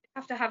something you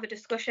have to have a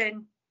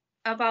discussion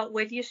about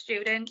with your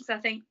students. I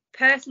think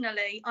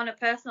personally, on a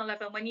personal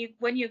level, when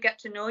you get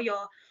to know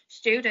your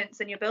students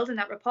and you're building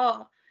that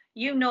rapport,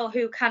 you know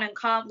who can and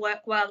can't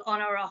work well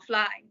on or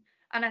offline.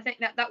 And I think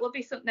that would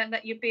be something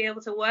that you'd be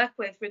able to work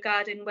with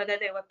regarding whether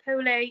they were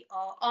poorly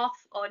or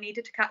off or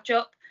needed to catch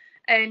up.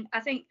 And I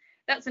think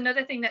that's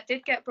another thing that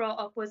did get brought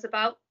up, was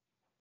about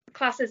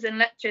classes and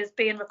lectures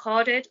being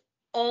recorded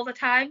all the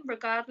time,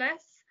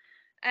 regardless.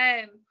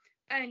 And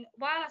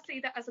while I see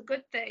that as a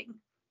good thing,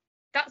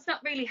 that's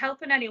not really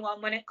helping anyone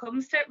when it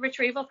comes to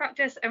retrieval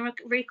practice and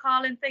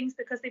recalling things,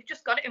 because they've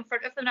just got it in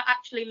front of them, not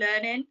actually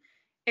learning.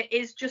 It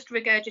is just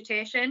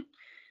regurgitation.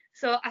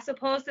 So I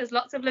suppose there's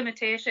lots of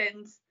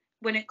limitations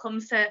when it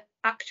comes to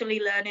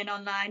actually learning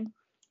online.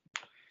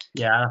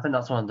 Yeah, I think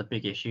that's one of the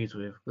big issues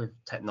with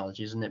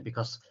technology, isn't it?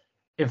 Because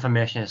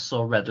information is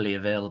so readily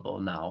available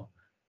now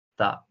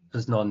that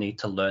there's no need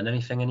to learn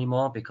anything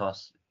anymore,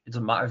 because it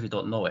doesn't matter if you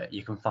don't know it,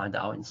 you can find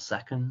it out in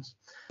seconds.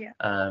 Yeah.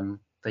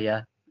 But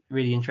yeah,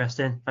 really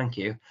interesting. Thank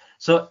you.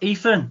 So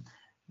Ethan,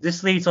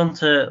 this leads on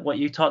to what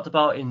you talked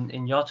about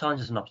in your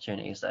challenges and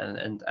opportunities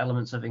and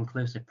elements of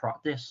inclusive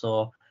practice.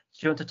 So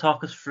you want to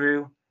talk us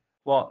through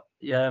what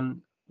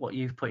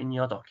you've put in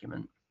your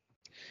document?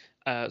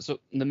 So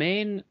the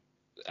main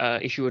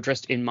issue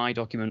addressed in my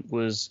document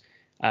was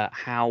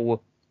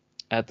how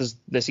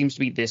there seems to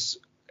be this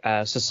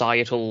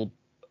societal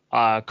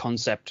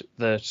concept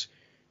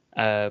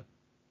that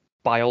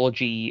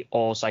biology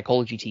or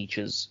psychology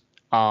teachers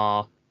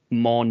are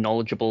more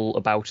knowledgeable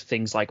about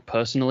things like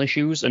personal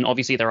issues. And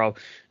obviously there are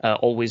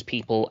always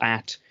people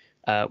at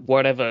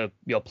whatever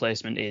your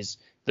placement is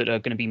that are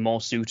going to be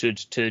more suited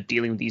to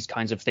dealing with these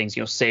kinds of things,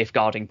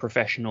 safeguarding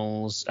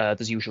professionals.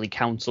 There's usually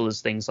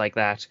counselors, things like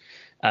that.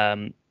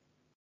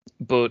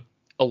 But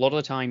a lot of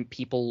the time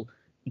people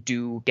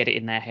do get it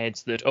in their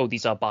heads that, oh,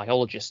 these are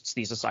biologists,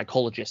 these are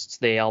psychologists,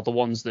 they are the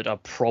ones that are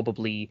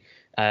probably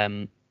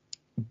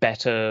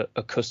better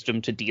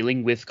accustomed to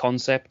dealing with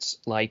concepts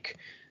like,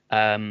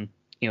 I'm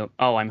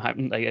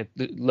having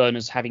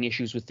learners having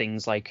issues with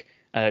things like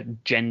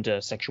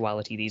gender,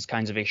 sexuality, these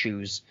kinds of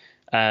issues.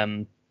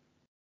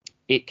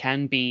 It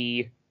can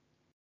be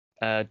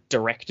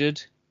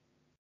directed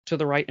to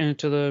the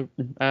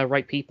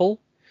right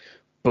people,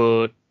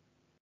 but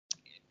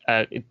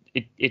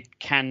it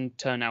can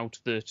turn out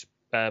that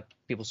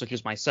people such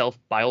as myself,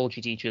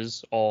 biology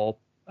teachers or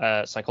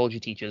psychology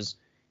teachers,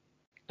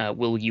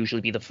 will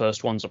usually be the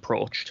first ones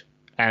approached.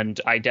 And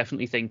I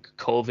definitely think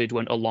COVID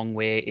went a long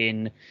way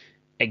in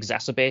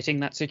exacerbating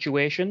that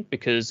situation,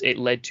 because it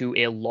led to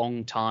a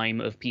long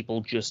time of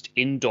people just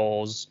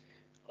indoors.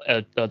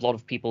 A lot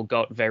of people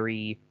got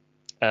very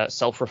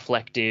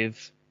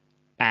self-reflective,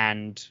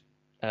 and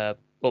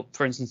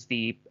for instance,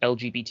 the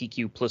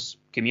LGBTQ plus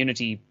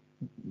community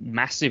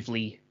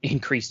massively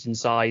increased in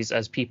size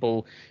as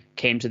people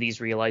came to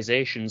these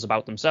realizations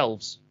about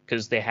themselves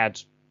because they had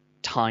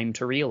time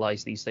to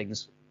realize these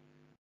things.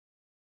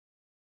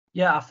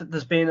 Yeah, I think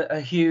there's been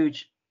a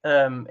huge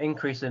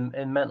increase in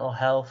mental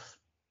health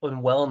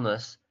and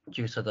wellness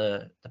due to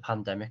the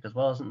pandemic as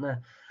well, isn't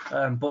there?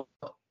 But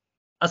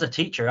as a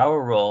teacher,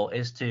 our role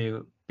is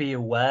to be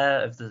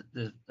aware of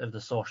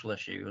the social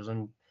issues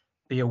and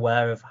be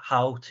aware of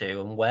how to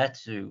and where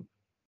to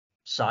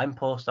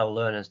signpost our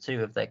learners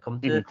to if they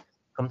come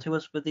to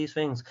us with these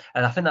things.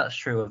 And I think that's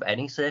true of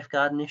any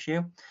safeguarding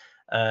issue.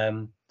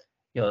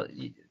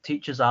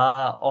 Teachers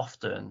are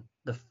often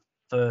the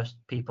first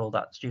people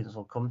that students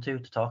will come to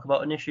talk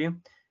about an issue,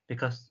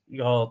 because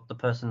you're the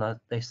person that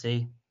they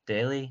see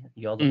daily.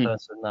 You're the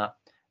person that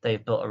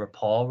they've built a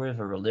rapport with,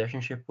 a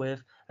relationship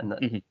with, and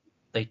that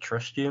they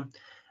trust you.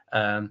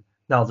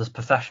 Now, there's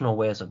professional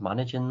ways of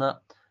managing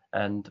that,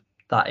 and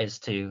that is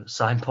to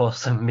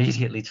signpost them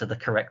immediately to the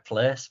correct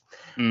place.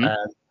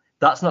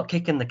 That's not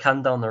kicking the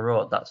can down the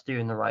road. That's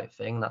doing the right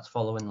thing. That's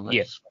following the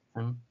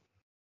legislation.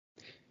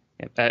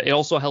 It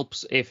also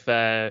helps if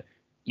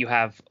you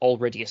have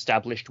already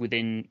established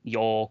within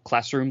your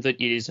classroom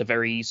that it is a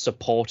very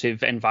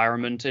supportive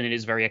environment and it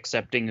is very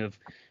accepting of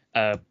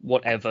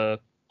whatever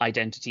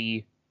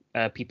identity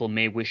people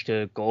may wish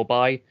to go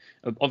by.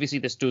 Obviously,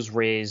 this does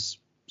raise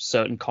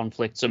certain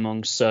conflicts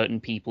among certain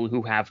people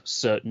who have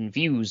certain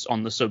views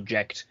on the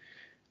subject,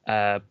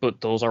 but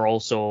those are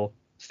also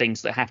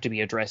things that have to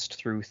be addressed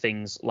through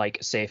things like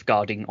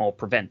safeguarding or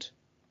prevent.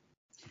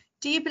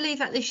 Do you believe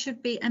that this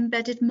should be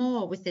embedded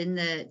more within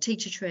the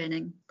teacher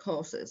training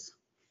courses?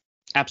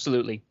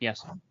 Absolutely,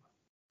 yes.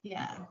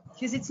 Yeah,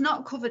 because it's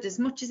not covered as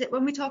much as it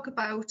when we talk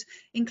about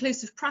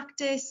inclusive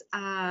practice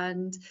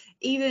and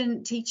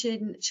even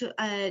teaching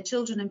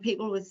children and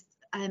people with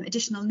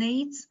additional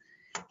needs.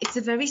 It's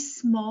a very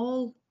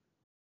small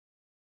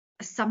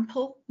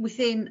sample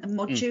within a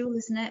module,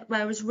 isn't it?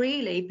 Whereas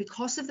really,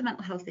 because of the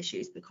mental health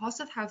issues,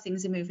 because of how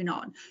things are moving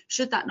on,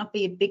 should that not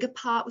be a bigger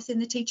part within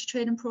the teacher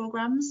training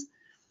programs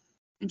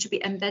and should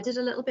be embedded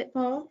a little bit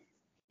more?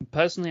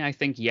 Personally, I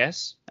think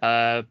yes.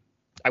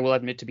 I will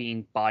admit to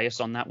being biased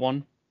on that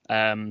one.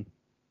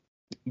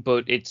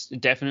 But it's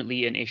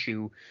definitely an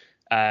issue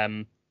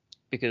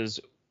because,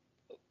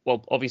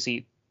 well,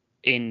 obviously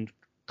in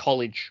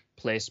college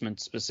placement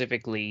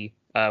specifically,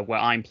 where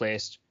I'm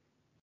placed,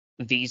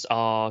 these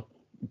are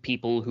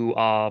people who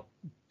are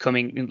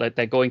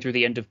they're going through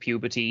the end of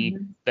puberty,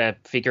 they're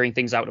figuring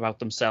things out about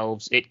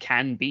themselves. It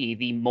can be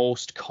the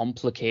most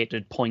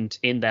complicated point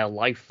in their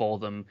life for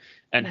them,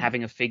 and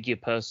having a figure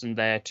person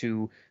there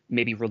to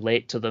maybe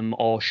relate to them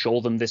or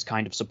show them this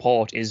kind of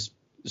support is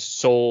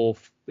so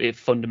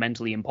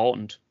fundamentally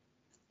important.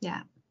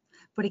 Yeah,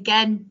 but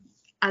again,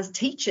 as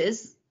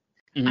teachers,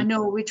 I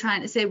know we're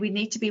trying to say we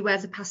need to be aware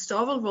of the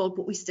pastoral role,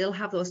 but we still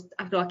have those,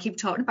 I keep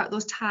talking about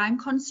those time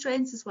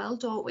constraints as well,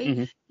 don't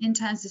we? In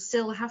terms of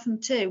still having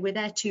to, we're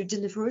there to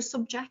deliver a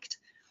subject.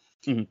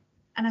 And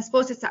I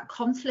suppose it's that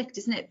conflict,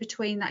 isn't it,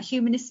 between that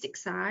humanistic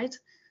side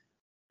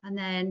and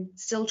then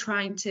still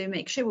trying to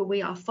make sure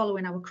we are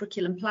following our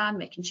curriculum plan,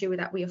 making sure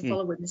that we are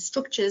following the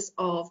structures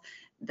of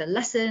the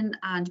lesson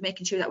and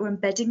making sure that we're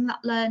embedding that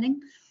learning.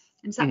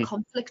 And it's that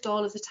conflict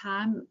all of the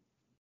time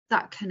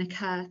that can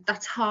occur.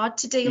 That's hard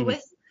to deal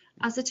with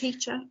as a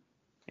teacher.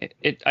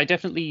 I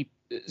definitely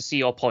see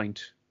your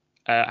point.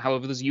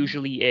 However, there's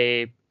usually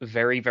a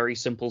very, very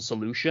simple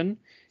solution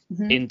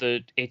in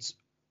that it's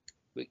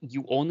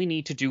you only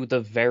need to do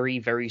the very,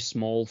 very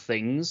small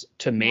things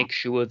to make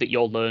sure that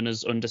your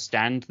learners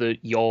understand that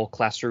your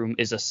classroom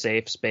is a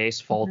safe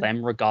space for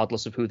them,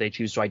 regardless of who they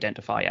choose to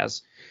identify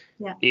as.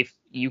 Yeah. If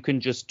you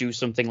can just do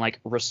something like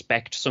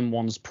respect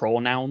someone's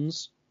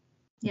pronouns,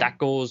 that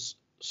goes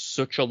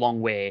such a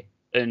long way.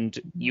 And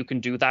you can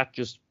do that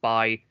just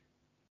by,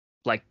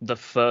 like, the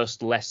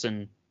first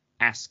lesson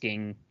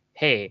asking,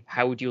 hey,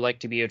 how would you like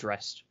to be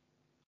addressed?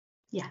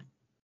 Yeah.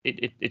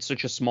 It's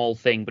such a small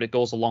thing, but it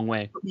goes a long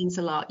way. It means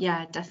a lot.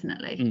 Yeah,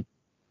 definitely.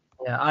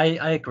 Yeah,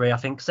 I agree. I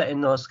think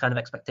setting those kind of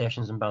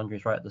expectations and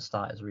boundaries right at the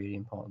start is a really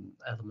important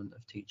element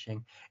of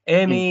teaching.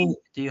 Amy,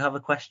 do you have a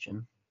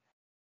question?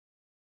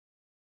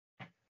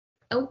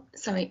 Oh,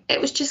 sorry. It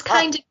was just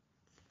kind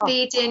of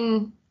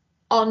leading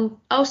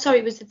on. Oh,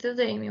 sorry. Was it the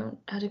other Amy who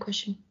had a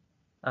question?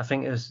 I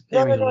think it was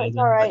No, Amy. it's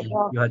all right.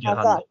 You had your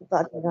hand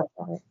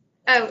up.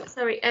 Oh,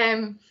 sorry.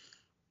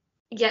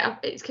 Yeah,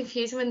 it's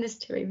confusing when there's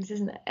two Amy's,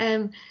 isn't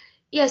it?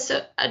 Yeah, so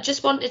I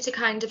just wanted to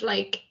kind of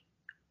like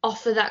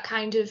offer that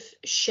kind of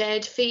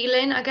shared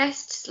feeling, I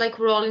guess, like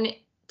we're all in it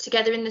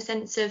together, in the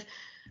sense of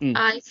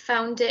I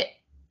found it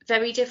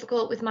very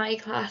difficult with my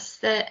class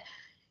that,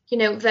 you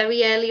know,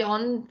 very early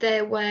on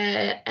there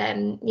were,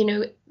 you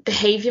know,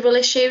 behavioural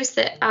issues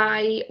that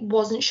I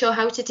wasn't sure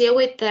how to deal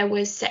with. There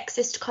was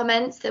sexist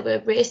comments, there were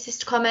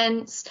racist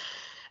comments,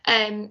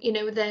 you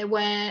know, there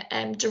were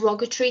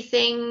derogatory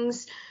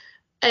things.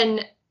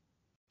 And,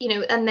 you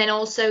know, and then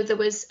also there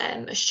was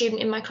a student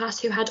in my class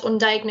who had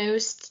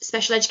undiagnosed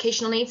special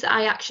educational needs that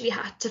I actually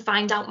had to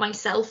find out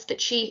myself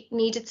that she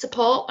needed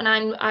support, and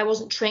I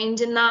wasn't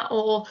trained in that,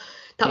 or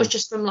that was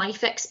just from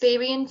life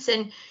experience.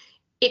 And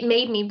it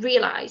made me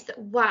realise that,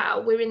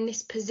 wow, we're in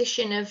this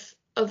position of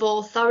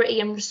authority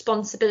and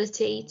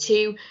responsibility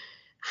to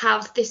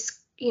have this,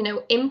 you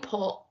know,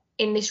 input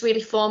in this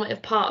really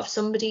formative part of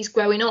somebody's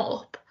growing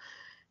up,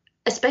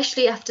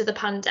 especially after the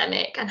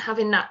pandemic, and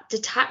having that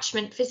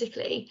detachment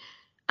physically.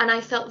 And I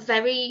felt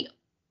very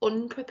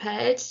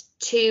unprepared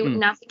to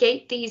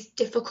navigate these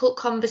difficult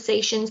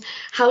conversations.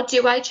 How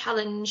do I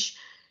challenge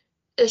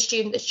a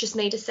student that's just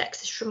made a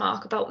sexist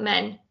remark about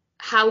men?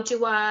 How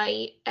do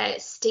I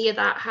steer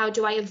that? How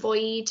do I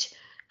avoid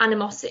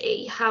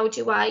animosity? How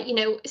do I, you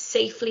know,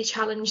 safely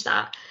challenge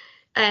that?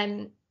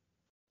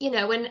 You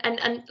know,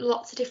 and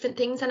lots of different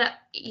things. And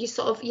you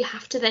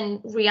have to then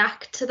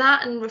react to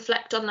that and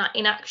reflect on that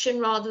in action,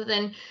 rather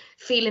than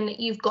feeling that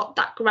you've got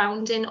that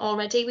grounding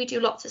already. We do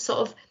lots of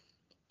sort of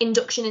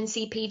induction in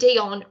CPD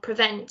on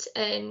prevent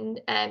and,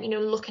 you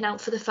know, looking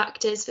out for the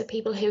factors for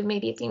people who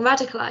maybe have been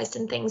radicalised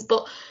and things.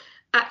 But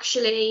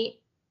actually,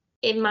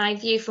 in my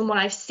view, from what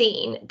I've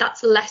seen,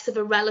 that's less of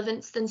a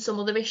relevance than some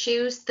other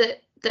issues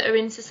that are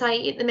in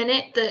society at the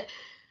minute that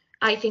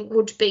I think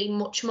would be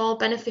much more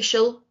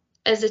beneficial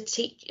as a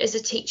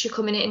teacher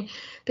coming in.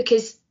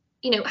 Because,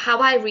 you know, how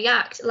I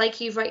react, like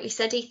you've rightly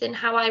said, Ethan,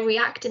 how I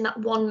react in that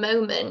one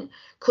moment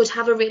could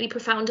have a really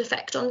profound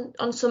effect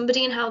on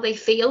somebody and how they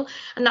feel.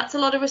 And that's a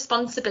lot of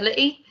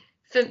responsibility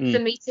for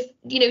me to,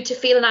 you know, to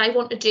feel, and I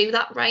want to do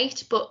that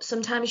right. But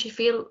sometimes you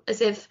feel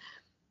as if,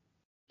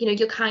 you know,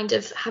 you're kind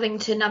of having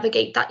to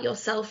navigate that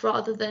yourself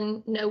rather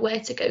than know where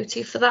to go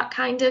to for that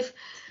kind of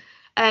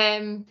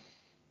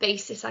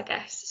basis, I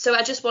guess. So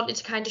I just wanted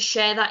to kind of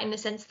share that, in the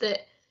sense that,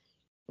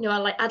 you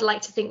know, I'd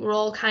like to think we're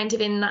all kind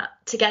of in that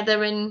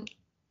together, and,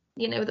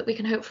 you know, that we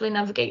can hopefully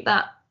navigate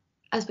that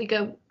as we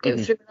go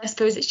through. I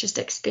suppose it's just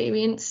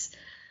experience,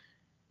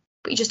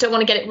 but you just don't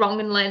want to get it wrong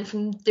and learn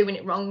from doing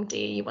it wrong, do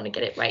you? You want to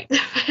get it right the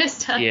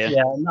first time. Yeah,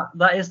 and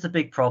that is the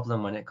big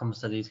problem when it comes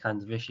to these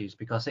kinds of issues,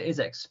 because it is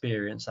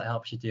experience that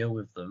helps you deal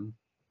with them.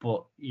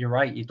 But you're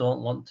right, you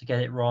don't want to get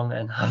it wrong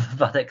and have a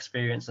bad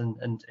experience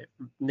and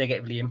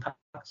negatively impact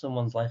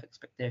someone's life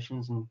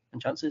expectations and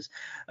chances.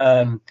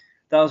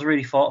 That was a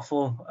really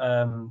thoughtful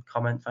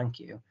comment. Thank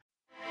you.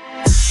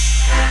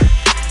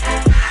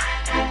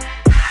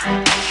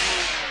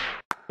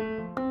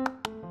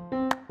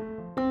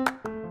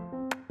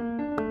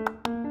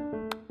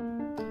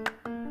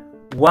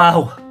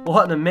 Wow,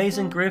 what an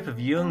amazing group of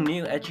young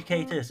new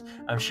educators.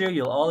 I'm sure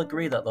you'll all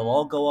agree that they'll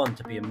all go on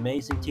to be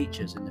amazing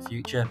teachers in the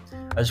future.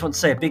 I just want to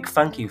say a big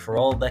thank you for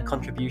all their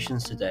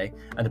contributions today,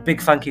 and a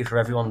big thank you for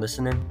everyone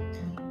listening.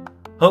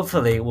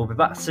 Hopefully, we'll be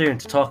back soon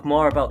to talk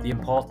more about the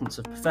importance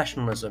of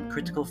professionalism,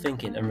 critical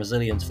thinking and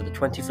resilience for the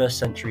 21st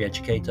century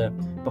educator.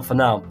 But for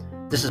now,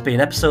 this has been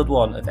episode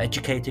 1 of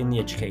Educating the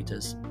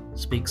Educators.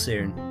 Speak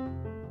soon.